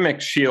ceramic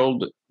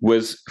shield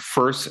was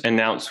first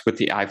announced with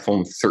the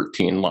iPhone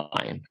 13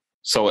 line,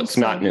 so it's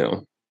not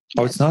new.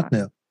 Oh, it's not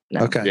new.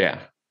 No. Okay. Yeah.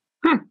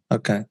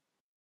 Okay.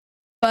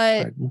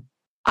 But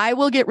I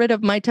will get rid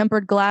of my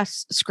tempered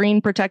glass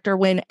screen protector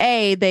when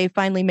A, they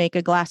finally make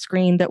a glass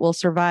screen that will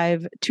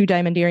survive 2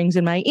 diamond earrings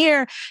in my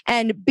ear,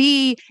 and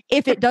B,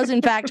 if it does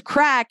in fact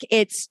crack,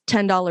 it's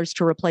 $10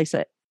 to replace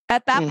it.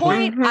 At that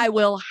point, I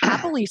will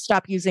happily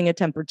stop using a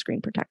tempered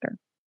screen protector.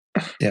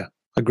 Yeah,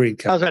 agreed.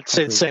 Kevin. I was about to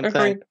say the same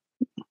thing.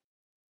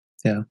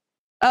 Yeah.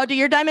 Oh, do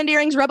your diamond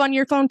earrings rub on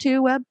your phone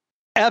too, Webb?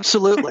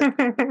 Absolutely.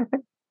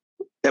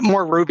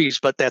 More rubies,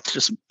 but that's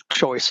just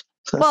choice.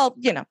 So. Well,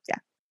 yeah.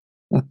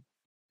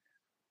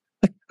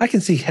 I can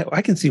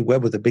see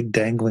Webb with a big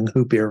dangling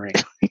hoop earring.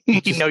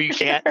 No, you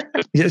can't.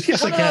 Yes,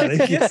 I can.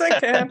 Yes, I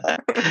can.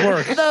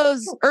 Work.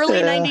 Those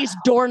early 90s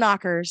door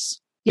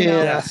knockers. You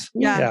know? Yes.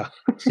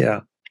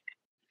 Yeah.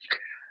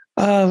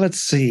 Let's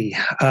see.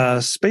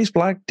 Space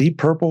black, deep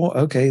purple.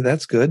 Okay,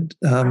 that's good.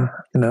 I'm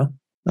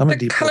a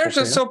deep colors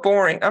purple are so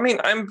boring. I mean,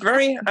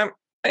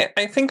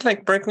 I think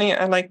like Brittany,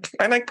 I like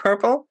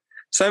purple.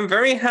 So I'm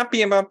very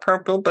happy about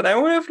purple, but I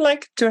would have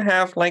liked to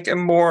have like a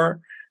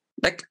more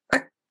like a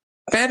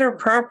better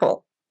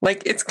purple.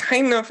 Like it's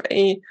kind of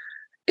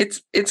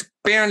it's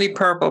barely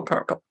purple.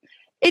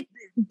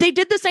 They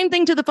did the same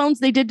thing to the phones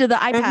they did to the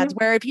iPads,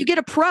 where if you get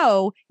a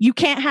Pro, you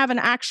can't have an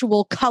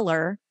actual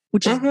color,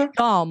 which is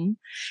dumb.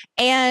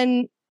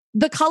 And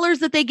the colors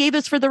that they gave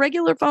us for the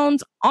regular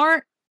phones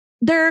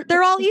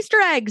they're all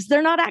Easter eggs.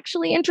 They're not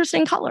actually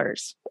interesting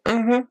colors.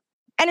 And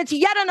it's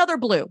yet another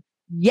blue.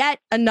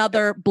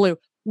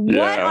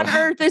 What on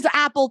earth is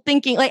Apple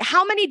thinking? Like,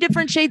 how many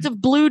different shades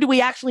of blue do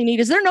we actually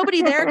need? Is there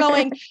nobody there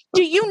going,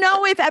 do you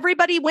know if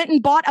everybody went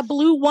and bought a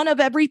blue one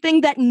of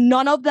everything that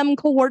none of them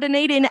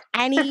coordinate in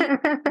any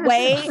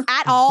way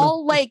at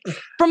all? Like,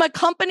 from a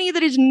company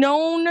that is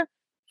known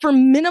for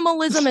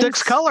minimalism and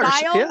colors,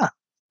 style. yeah.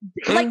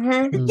 Like,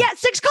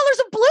 6 colors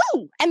of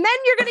blue. And then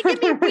you're going to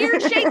give me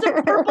weird shades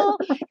of purple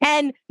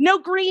and no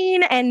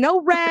green and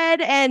no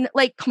red. And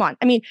like, come on.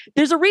 I mean,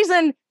 there's a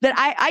reason that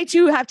I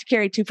too have to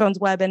carry 2 phones,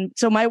 Webb. And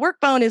so my work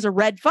phone is a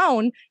red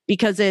phone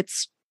because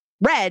it's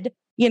red.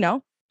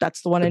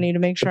 That's the one I need to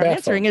make sure I'm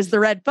answering is the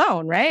red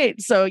phone, right?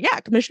 So yeah,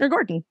 Commissioner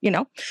Gordon,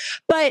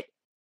 But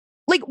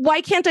like,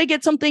 why can't I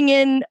get something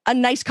in a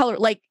nice color?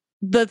 Like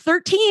the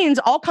 13s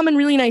all come in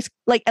really nice,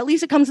 like at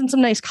least it comes in some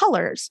nice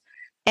colors.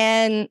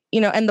 And,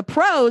 and the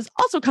Pros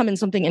also come in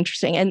something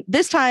interesting. And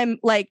this time,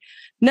 like,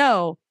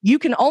 no, you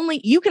can only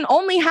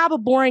have a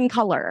boring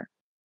color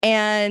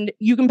and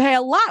you can pay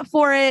a lot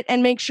for it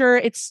and make sure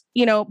it's,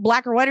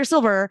 black or white or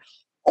silver,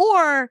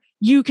 or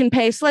you can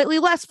pay slightly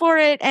less for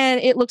it and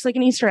it looks like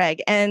an Easter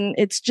egg and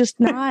it's just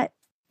not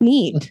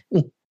neat. I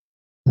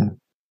don't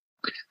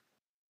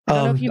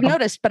know if you've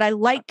noticed, but I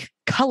like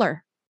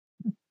color.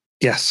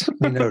 Yes,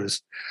 we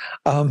noticed.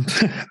 I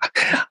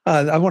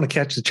want to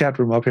catch the chat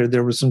room up here.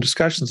 There were some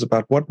discussions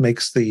about what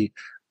makes the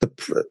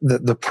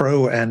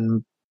Pro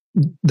and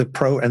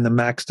the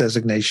Max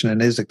designation,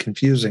 and is it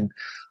confusing?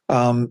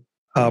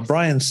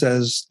 Brian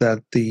says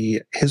that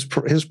his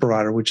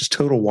provider, which is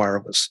Total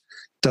Wireless,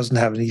 doesn't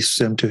have an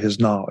eSIM to his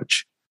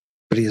knowledge,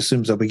 but he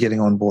assumes they'll be getting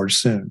on board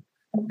soon.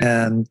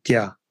 And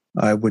yeah,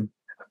 I would.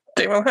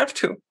 They will have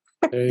to.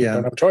 They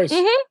don't have a choice.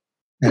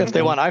 If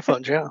they want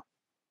iPhones, yeah.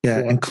 Yeah,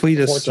 and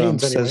Cletus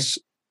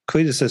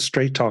says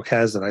Straight Talk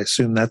has it. I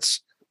assume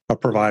that's a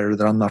provider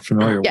that I'm not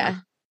familiar with.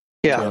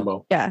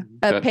 Yeah.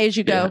 Pay as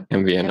you go.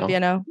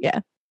 MVNO. Yeah.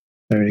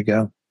 There you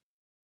go.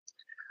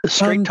 The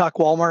Straight Talk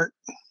Walmart,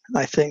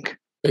 I think.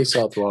 They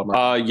sell to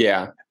Walmart.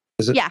 Yeah.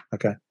 Is it? Yeah.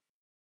 Okay.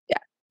 Yeah.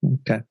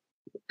 Okay.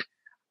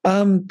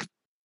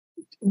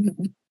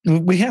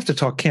 We have to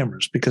talk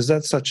cameras because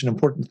that's such an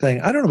important thing.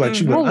 I don't know about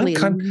you, but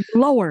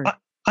Lord.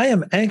 I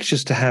am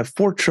anxious to have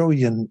 4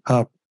 trillion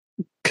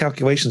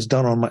calculations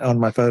done on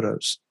my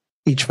photos,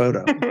 each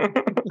photo.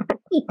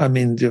 I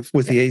mean,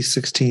 with the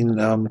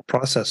A16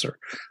 processor.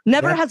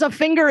 Never has a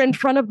finger in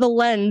front of the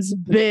lens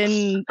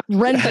been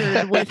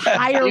rendered with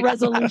higher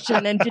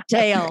resolution and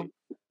detail.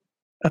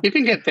 You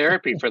can get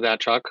therapy for that,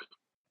 Chuck.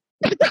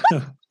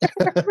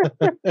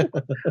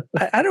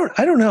 I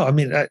don't know. I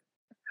mean,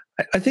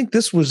 I think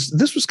this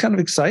was kind of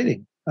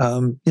exciting.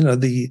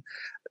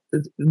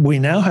 We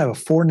now have a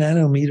 4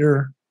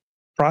 nanometer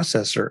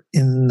processor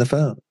in the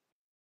phone.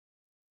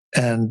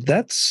 And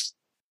that's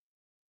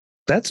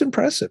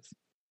impressive,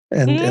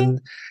 and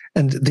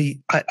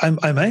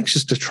I'm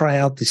anxious to try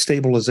out the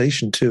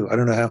stabilization too. I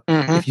don't know how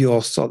if you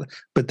all saw that,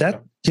 but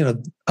that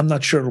I'm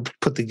not sure it'll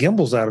put the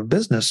gimbals out of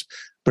business,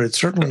 but it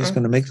certainly is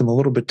going to make them a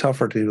little bit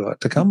tougher to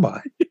come by.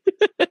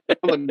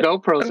 Well, the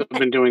GoPros have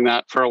been doing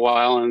that for a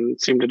while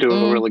and seem to do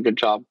a really good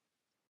job.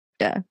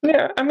 Yeah.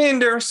 I mean,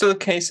 there are still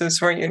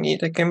cases where you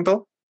need a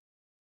gimbal,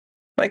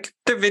 like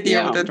the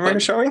video that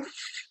we're showing.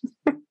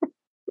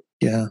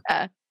 Yeah.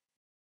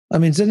 I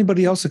mean, is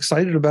anybody else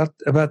excited about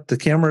the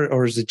camera,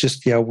 or is it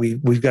just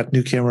we've got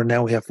new camera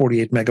now? We have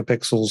 48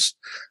 megapixels.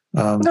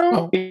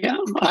 No, yeah,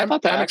 I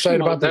thought that. I'm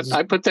excited about that.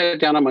 I put that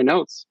down on my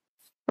notes.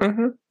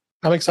 I'm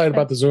excited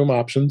about the zoom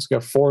options. We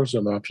got 4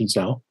 zoom options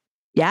now.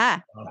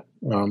 Yeah.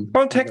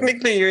 Well,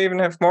 technically, you even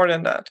have more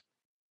than that.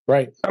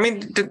 Right. I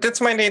mean,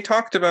 that's why they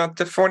talked about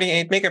the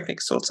 48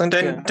 megapixels, and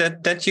then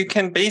that you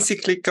can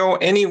basically go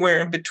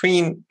anywhere in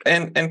between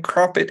and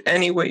crop it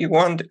any way you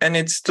want, and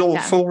it's still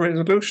full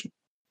resolution.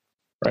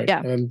 Right.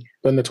 Yeah. And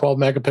then the 12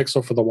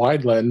 megapixel for the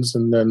wide lens,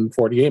 and then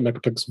 48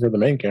 megapixel for the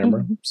main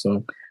camera.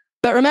 So,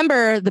 but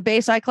remember, the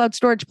base iCloud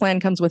storage plan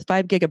comes with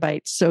 5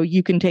 gigabytes. So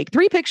you can take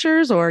 3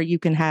 pictures, or you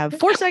can have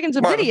 4 seconds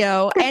of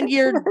video, and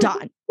you're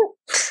done.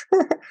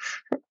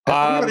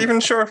 I'm not even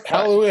sure.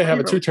 Hallelujah, have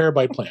a 2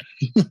 terabyte plan.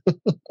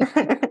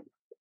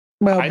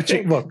 Well, I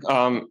think, look,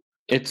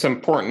 it's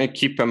important to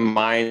keep in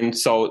mind.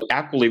 So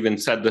Apple even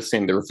said this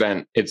in their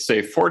event. It's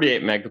a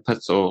 48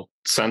 megapixel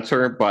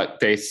sensor,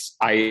 but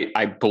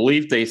I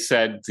believe they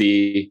said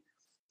the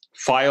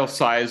file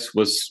size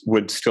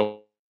would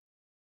still.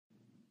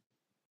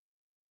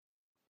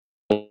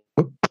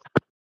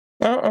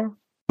 Oh.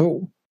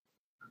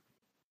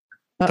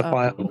 The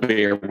file will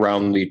be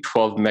around the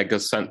 12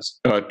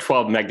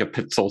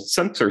 megapixel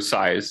sensor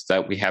size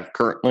that we have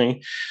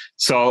currently.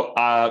 So,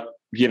 a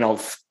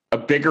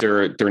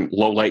bigger their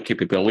low light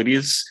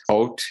capabilities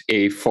out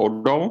a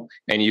photo,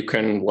 and you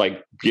can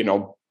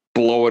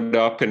blow it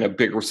up in a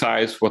bigger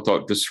size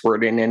without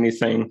distorting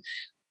anything.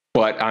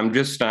 But I'm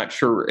just not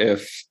sure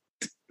if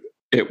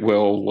it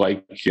will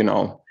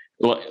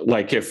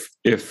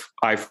if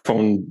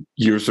iPhone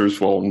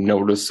users will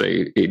notice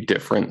a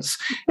difference,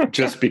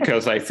 just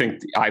because I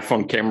think the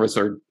iPhone cameras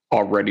are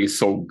already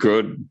so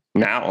good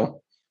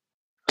now.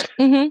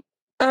 Mm-hmm.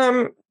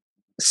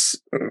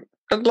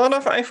 A lot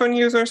of iPhone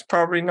users,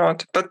 probably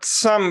not, but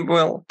some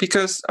will,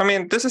 because,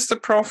 this is the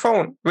Pro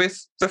phone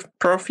with the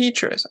Pro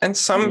features, and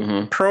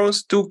some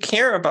pros do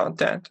care about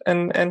that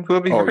and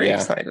will be very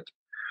excited.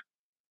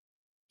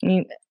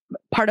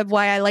 Part of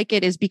why I like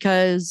it is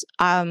because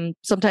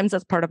sometimes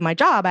that's part of my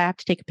job. I have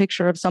to take a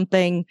picture of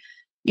something,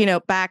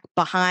 back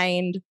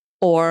behind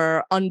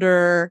or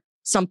under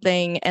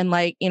something, and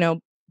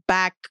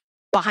back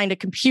behind a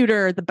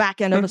computer, the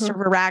back end of a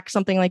server rack,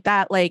 something like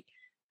that.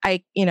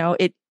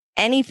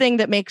 Anything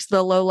that makes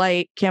the low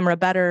light camera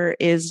better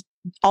is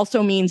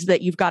also means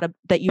that you've got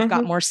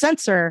more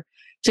sensor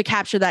to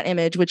capture that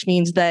image, which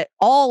means that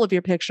all of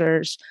your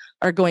pictures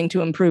are going to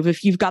improve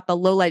if you've got the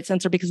low light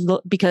sensor,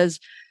 because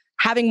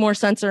having more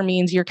sensor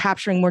means you're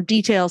capturing more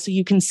detail, so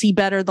you can see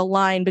better the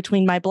line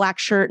between my black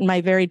shirt and my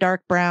very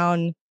dark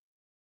brown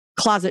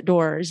closet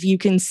doors. You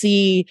can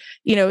see,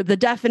 the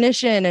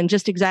definition and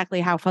just exactly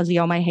how fuzzy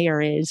all my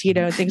hair is,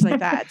 things like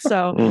that.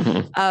 So,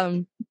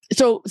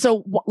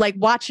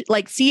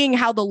 seeing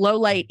how the low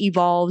light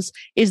evolves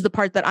is the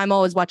part that I'm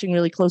always watching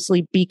really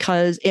closely,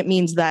 because it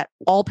means that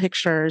all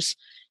pictures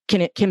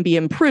can be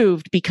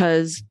improved,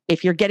 because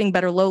if you're getting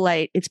better low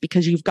light, it's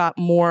because you've got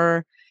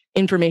more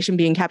information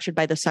being captured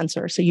by the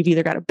sensor. So you've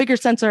either got a bigger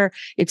sensor,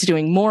 it's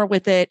doing more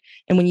with it.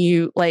 And when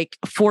you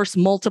force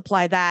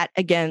multiply that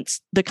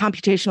against the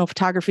computational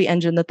photography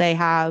engine that they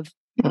have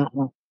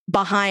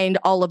behind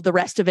all of the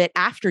rest of it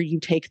after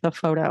you take the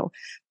photo,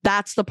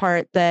 that's the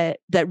part that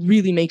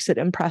really makes it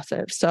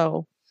impressive.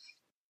 So,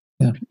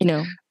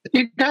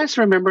 you guys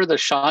remember the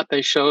shot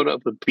they showed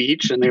of the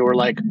beach, and they were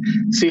like,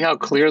 see how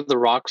clear the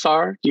rocks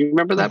are? Do you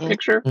remember that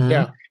picture?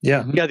 Mm-hmm.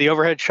 Yeah, the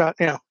overhead shot.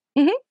 Yeah.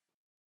 Mm-hmm.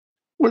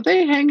 Were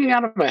they hanging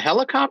out of a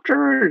helicopter,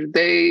 or did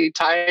they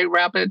tie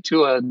wrap it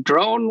to a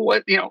drone?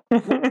 What that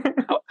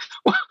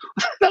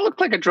looked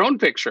like a drone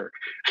picture.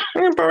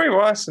 It probably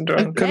was a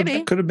drone. Could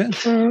have been.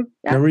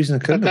 No reason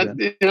it couldn't have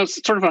been.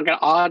 It's sort of like an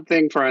odd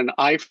thing for an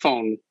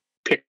iPhone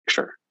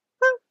picture.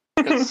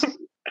 Because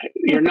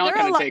you're not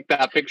going to take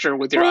that picture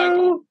with your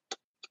iPhone.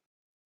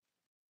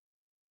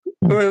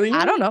 Really?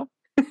 I don't know.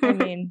 I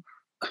mean.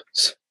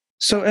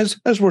 So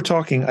as we're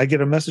talking, I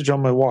get a message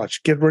on my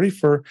watch. Get ready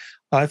for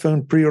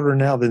iPhone pre-order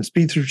now, then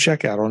speed through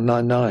checkout on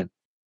 9/9.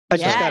 I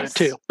just got it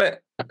too. But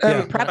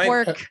prep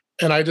work.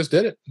 And I just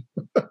did it.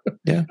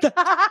 Yeah.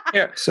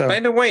 So, by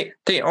the way,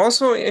 they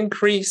also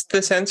increased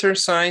the sensor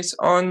size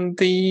on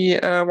the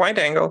wide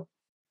angle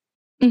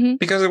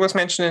because it was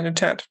mentioned in the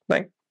chat.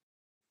 They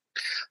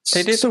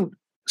did. So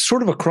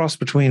sort of a cross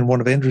between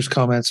one of Andrew's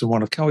comments and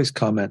one of Kelly's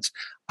comments.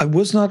 I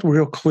was not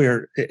real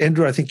clear.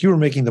 Andrew, I think you were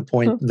making the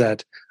point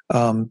that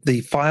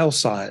the file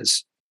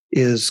size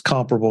is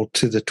comparable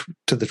to the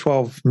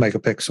 12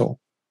 megapixel.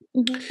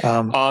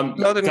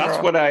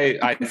 That's what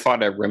I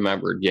thought I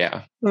remembered.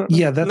 Yeah.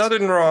 That's not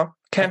in RAW.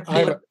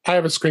 I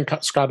have a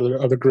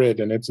screenshot of the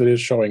grid, and it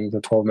is showing the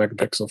 12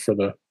 megapixel for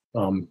the.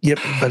 Yep,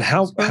 but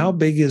how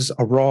big is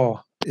a raw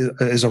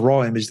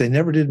image? They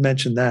never did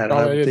mention that. No,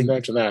 I didn't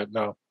mention that.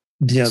 No.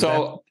 Yeah.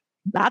 So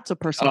that's a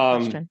personal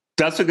question.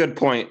 That's a good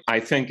point. I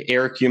think,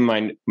 Eric, you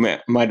might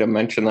have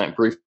mentioned that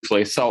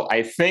briefly. So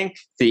I think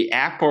the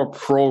Apple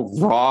Pro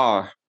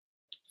RAW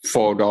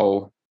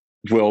photo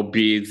will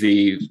be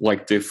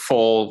the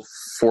full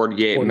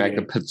 48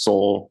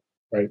 megapixel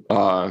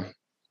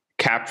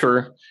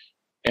capture,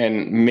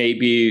 and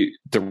maybe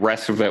the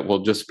rest of it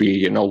will just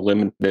be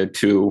limited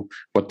to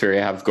what they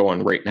have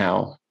going right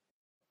now.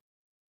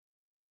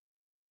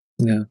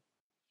 Yeah,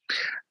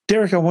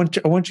 Derek, I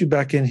want you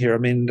back in here. I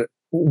mean,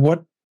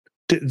 what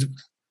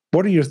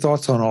are your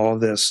thoughts on all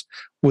of this?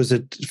 Was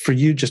it for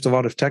you just a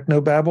lot of techno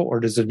babble, or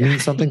does it mean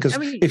something? Because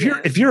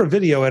if you're a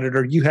video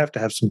editor, you have to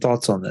have some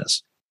thoughts on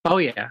this. Oh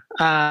yeah.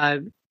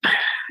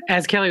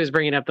 As Kelly was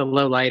bringing up the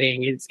low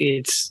lighting,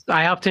 it's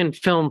I often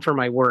film for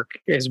my work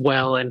as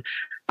well, and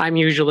I'm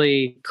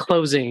usually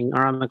closing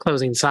or on the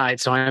closing side,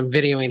 so I'm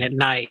videoing at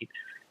night,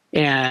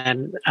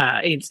 and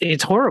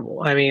it's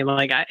horrible. I mean,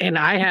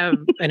 I have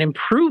an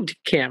improved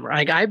camera.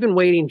 I've been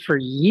waiting for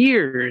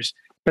years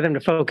for them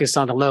to focus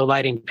on the low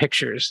lighting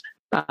pictures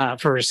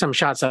for some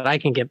shots that I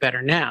can get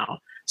better now.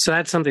 So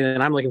that's something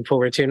that I'm looking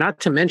forward to. Not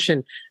to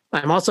mention,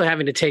 I'm also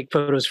having to take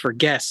photos for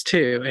guests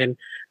too. And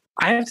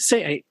I have to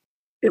say,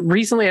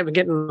 recently I've been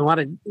getting a lot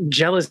of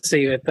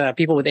jealousy with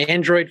people with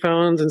Android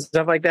phones and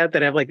stuff like that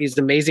have like these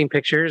amazing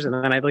pictures. And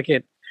then I look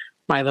at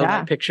my low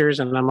light pictures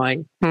and I'm like,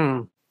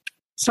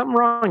 something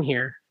wrong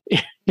here.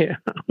 Yeah.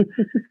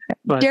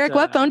 But, Derek,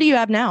 what phone do you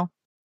have now?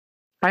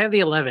 I have the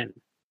 11.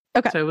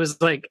 Okay. So it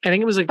was like, I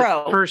think it was like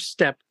the first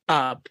step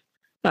up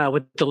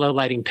with the low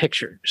lighting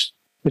pictures,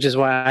 which is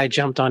why I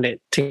jumped on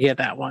it to get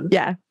that one.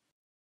 Yeah.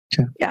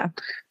 Okay. Yeah.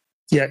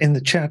 Yeah. In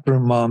the chat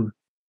room,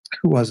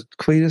 who was it?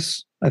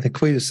 Cletus? I think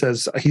Cletus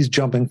says he's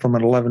jumping from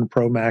an 11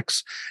 Pro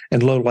Max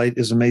and low light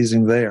is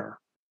amazing there.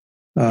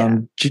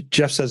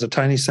 Jeff says a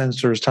tiny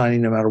sensor is tiny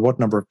no matter what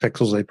number of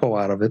pixels they pull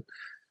out of it.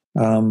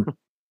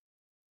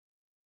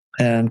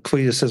 And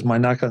Cletus says my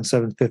Nikon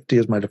 750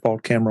 is my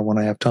default camera when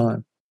I have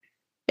time.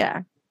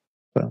 Yeah.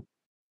 So.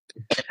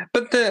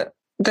 But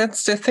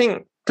that's the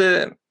thing.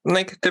 The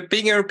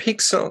bigger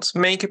pixels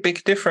make a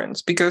big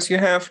difference because you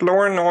have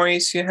lower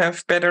noise, you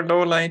have better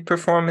low light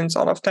performance,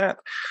 all of that.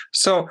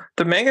 So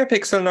the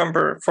megapixel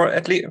number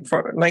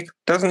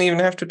doesn't even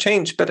have to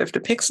change. But if the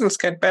pixels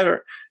get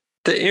better,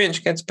 the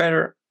image gets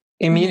better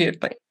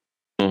immediately.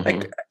 Mm-hmm.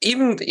 Like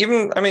even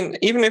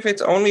if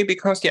it's only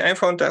because the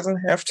iPhone doesn't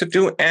have to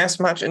do as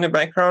much in the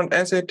background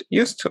as it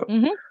used to.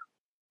 Mm-hmm.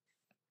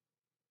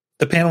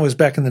 The panel is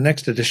back in the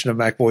next edition of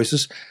Mac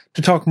Voices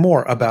to talk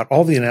more about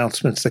all the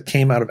announcements that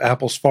came out of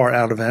Apple's Far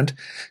Out event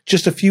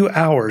just a few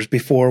hours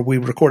before we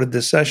recorded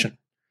this session.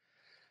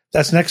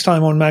 That's next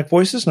time on Mac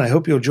Voices, and I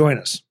hope you'll join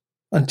us.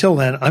 Until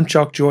then, I'm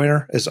Chuck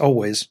Joyner. As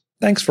always,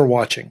 thanks for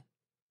watching.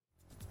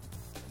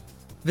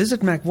 Visit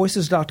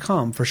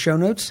MacVoices.com for show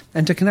notes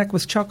and to connect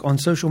with Chuck on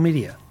social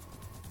media.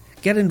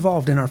 Get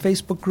involved in our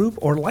Facebook group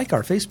or like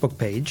our Facebook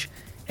page,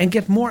 and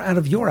get more out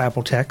of your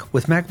Apple tech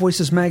with Mac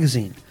Voices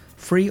Magazine,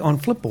 free on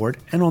Flipboard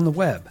and on the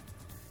web.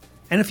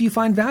 And if you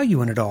find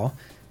value in it all,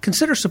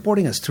 consider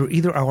supporting us through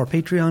either our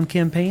Patreon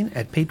campaign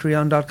at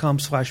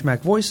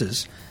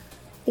patreon.com/MacVoices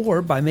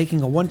or by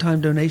making a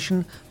one-time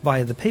donation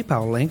via the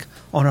PayPal link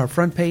on our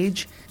front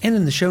page and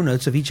in the show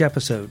notes of each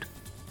episode.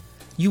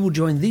 You will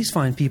join these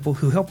fine people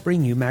who help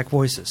bring you Mac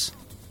Voices.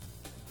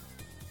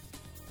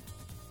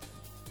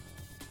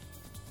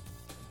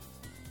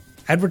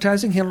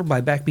 Advertising handled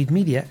by Backbeat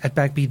Media at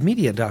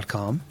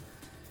backbeatmedia.com.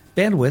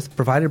 Bandwidth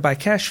provided by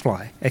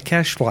CacheFly at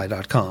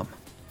cachefly.com.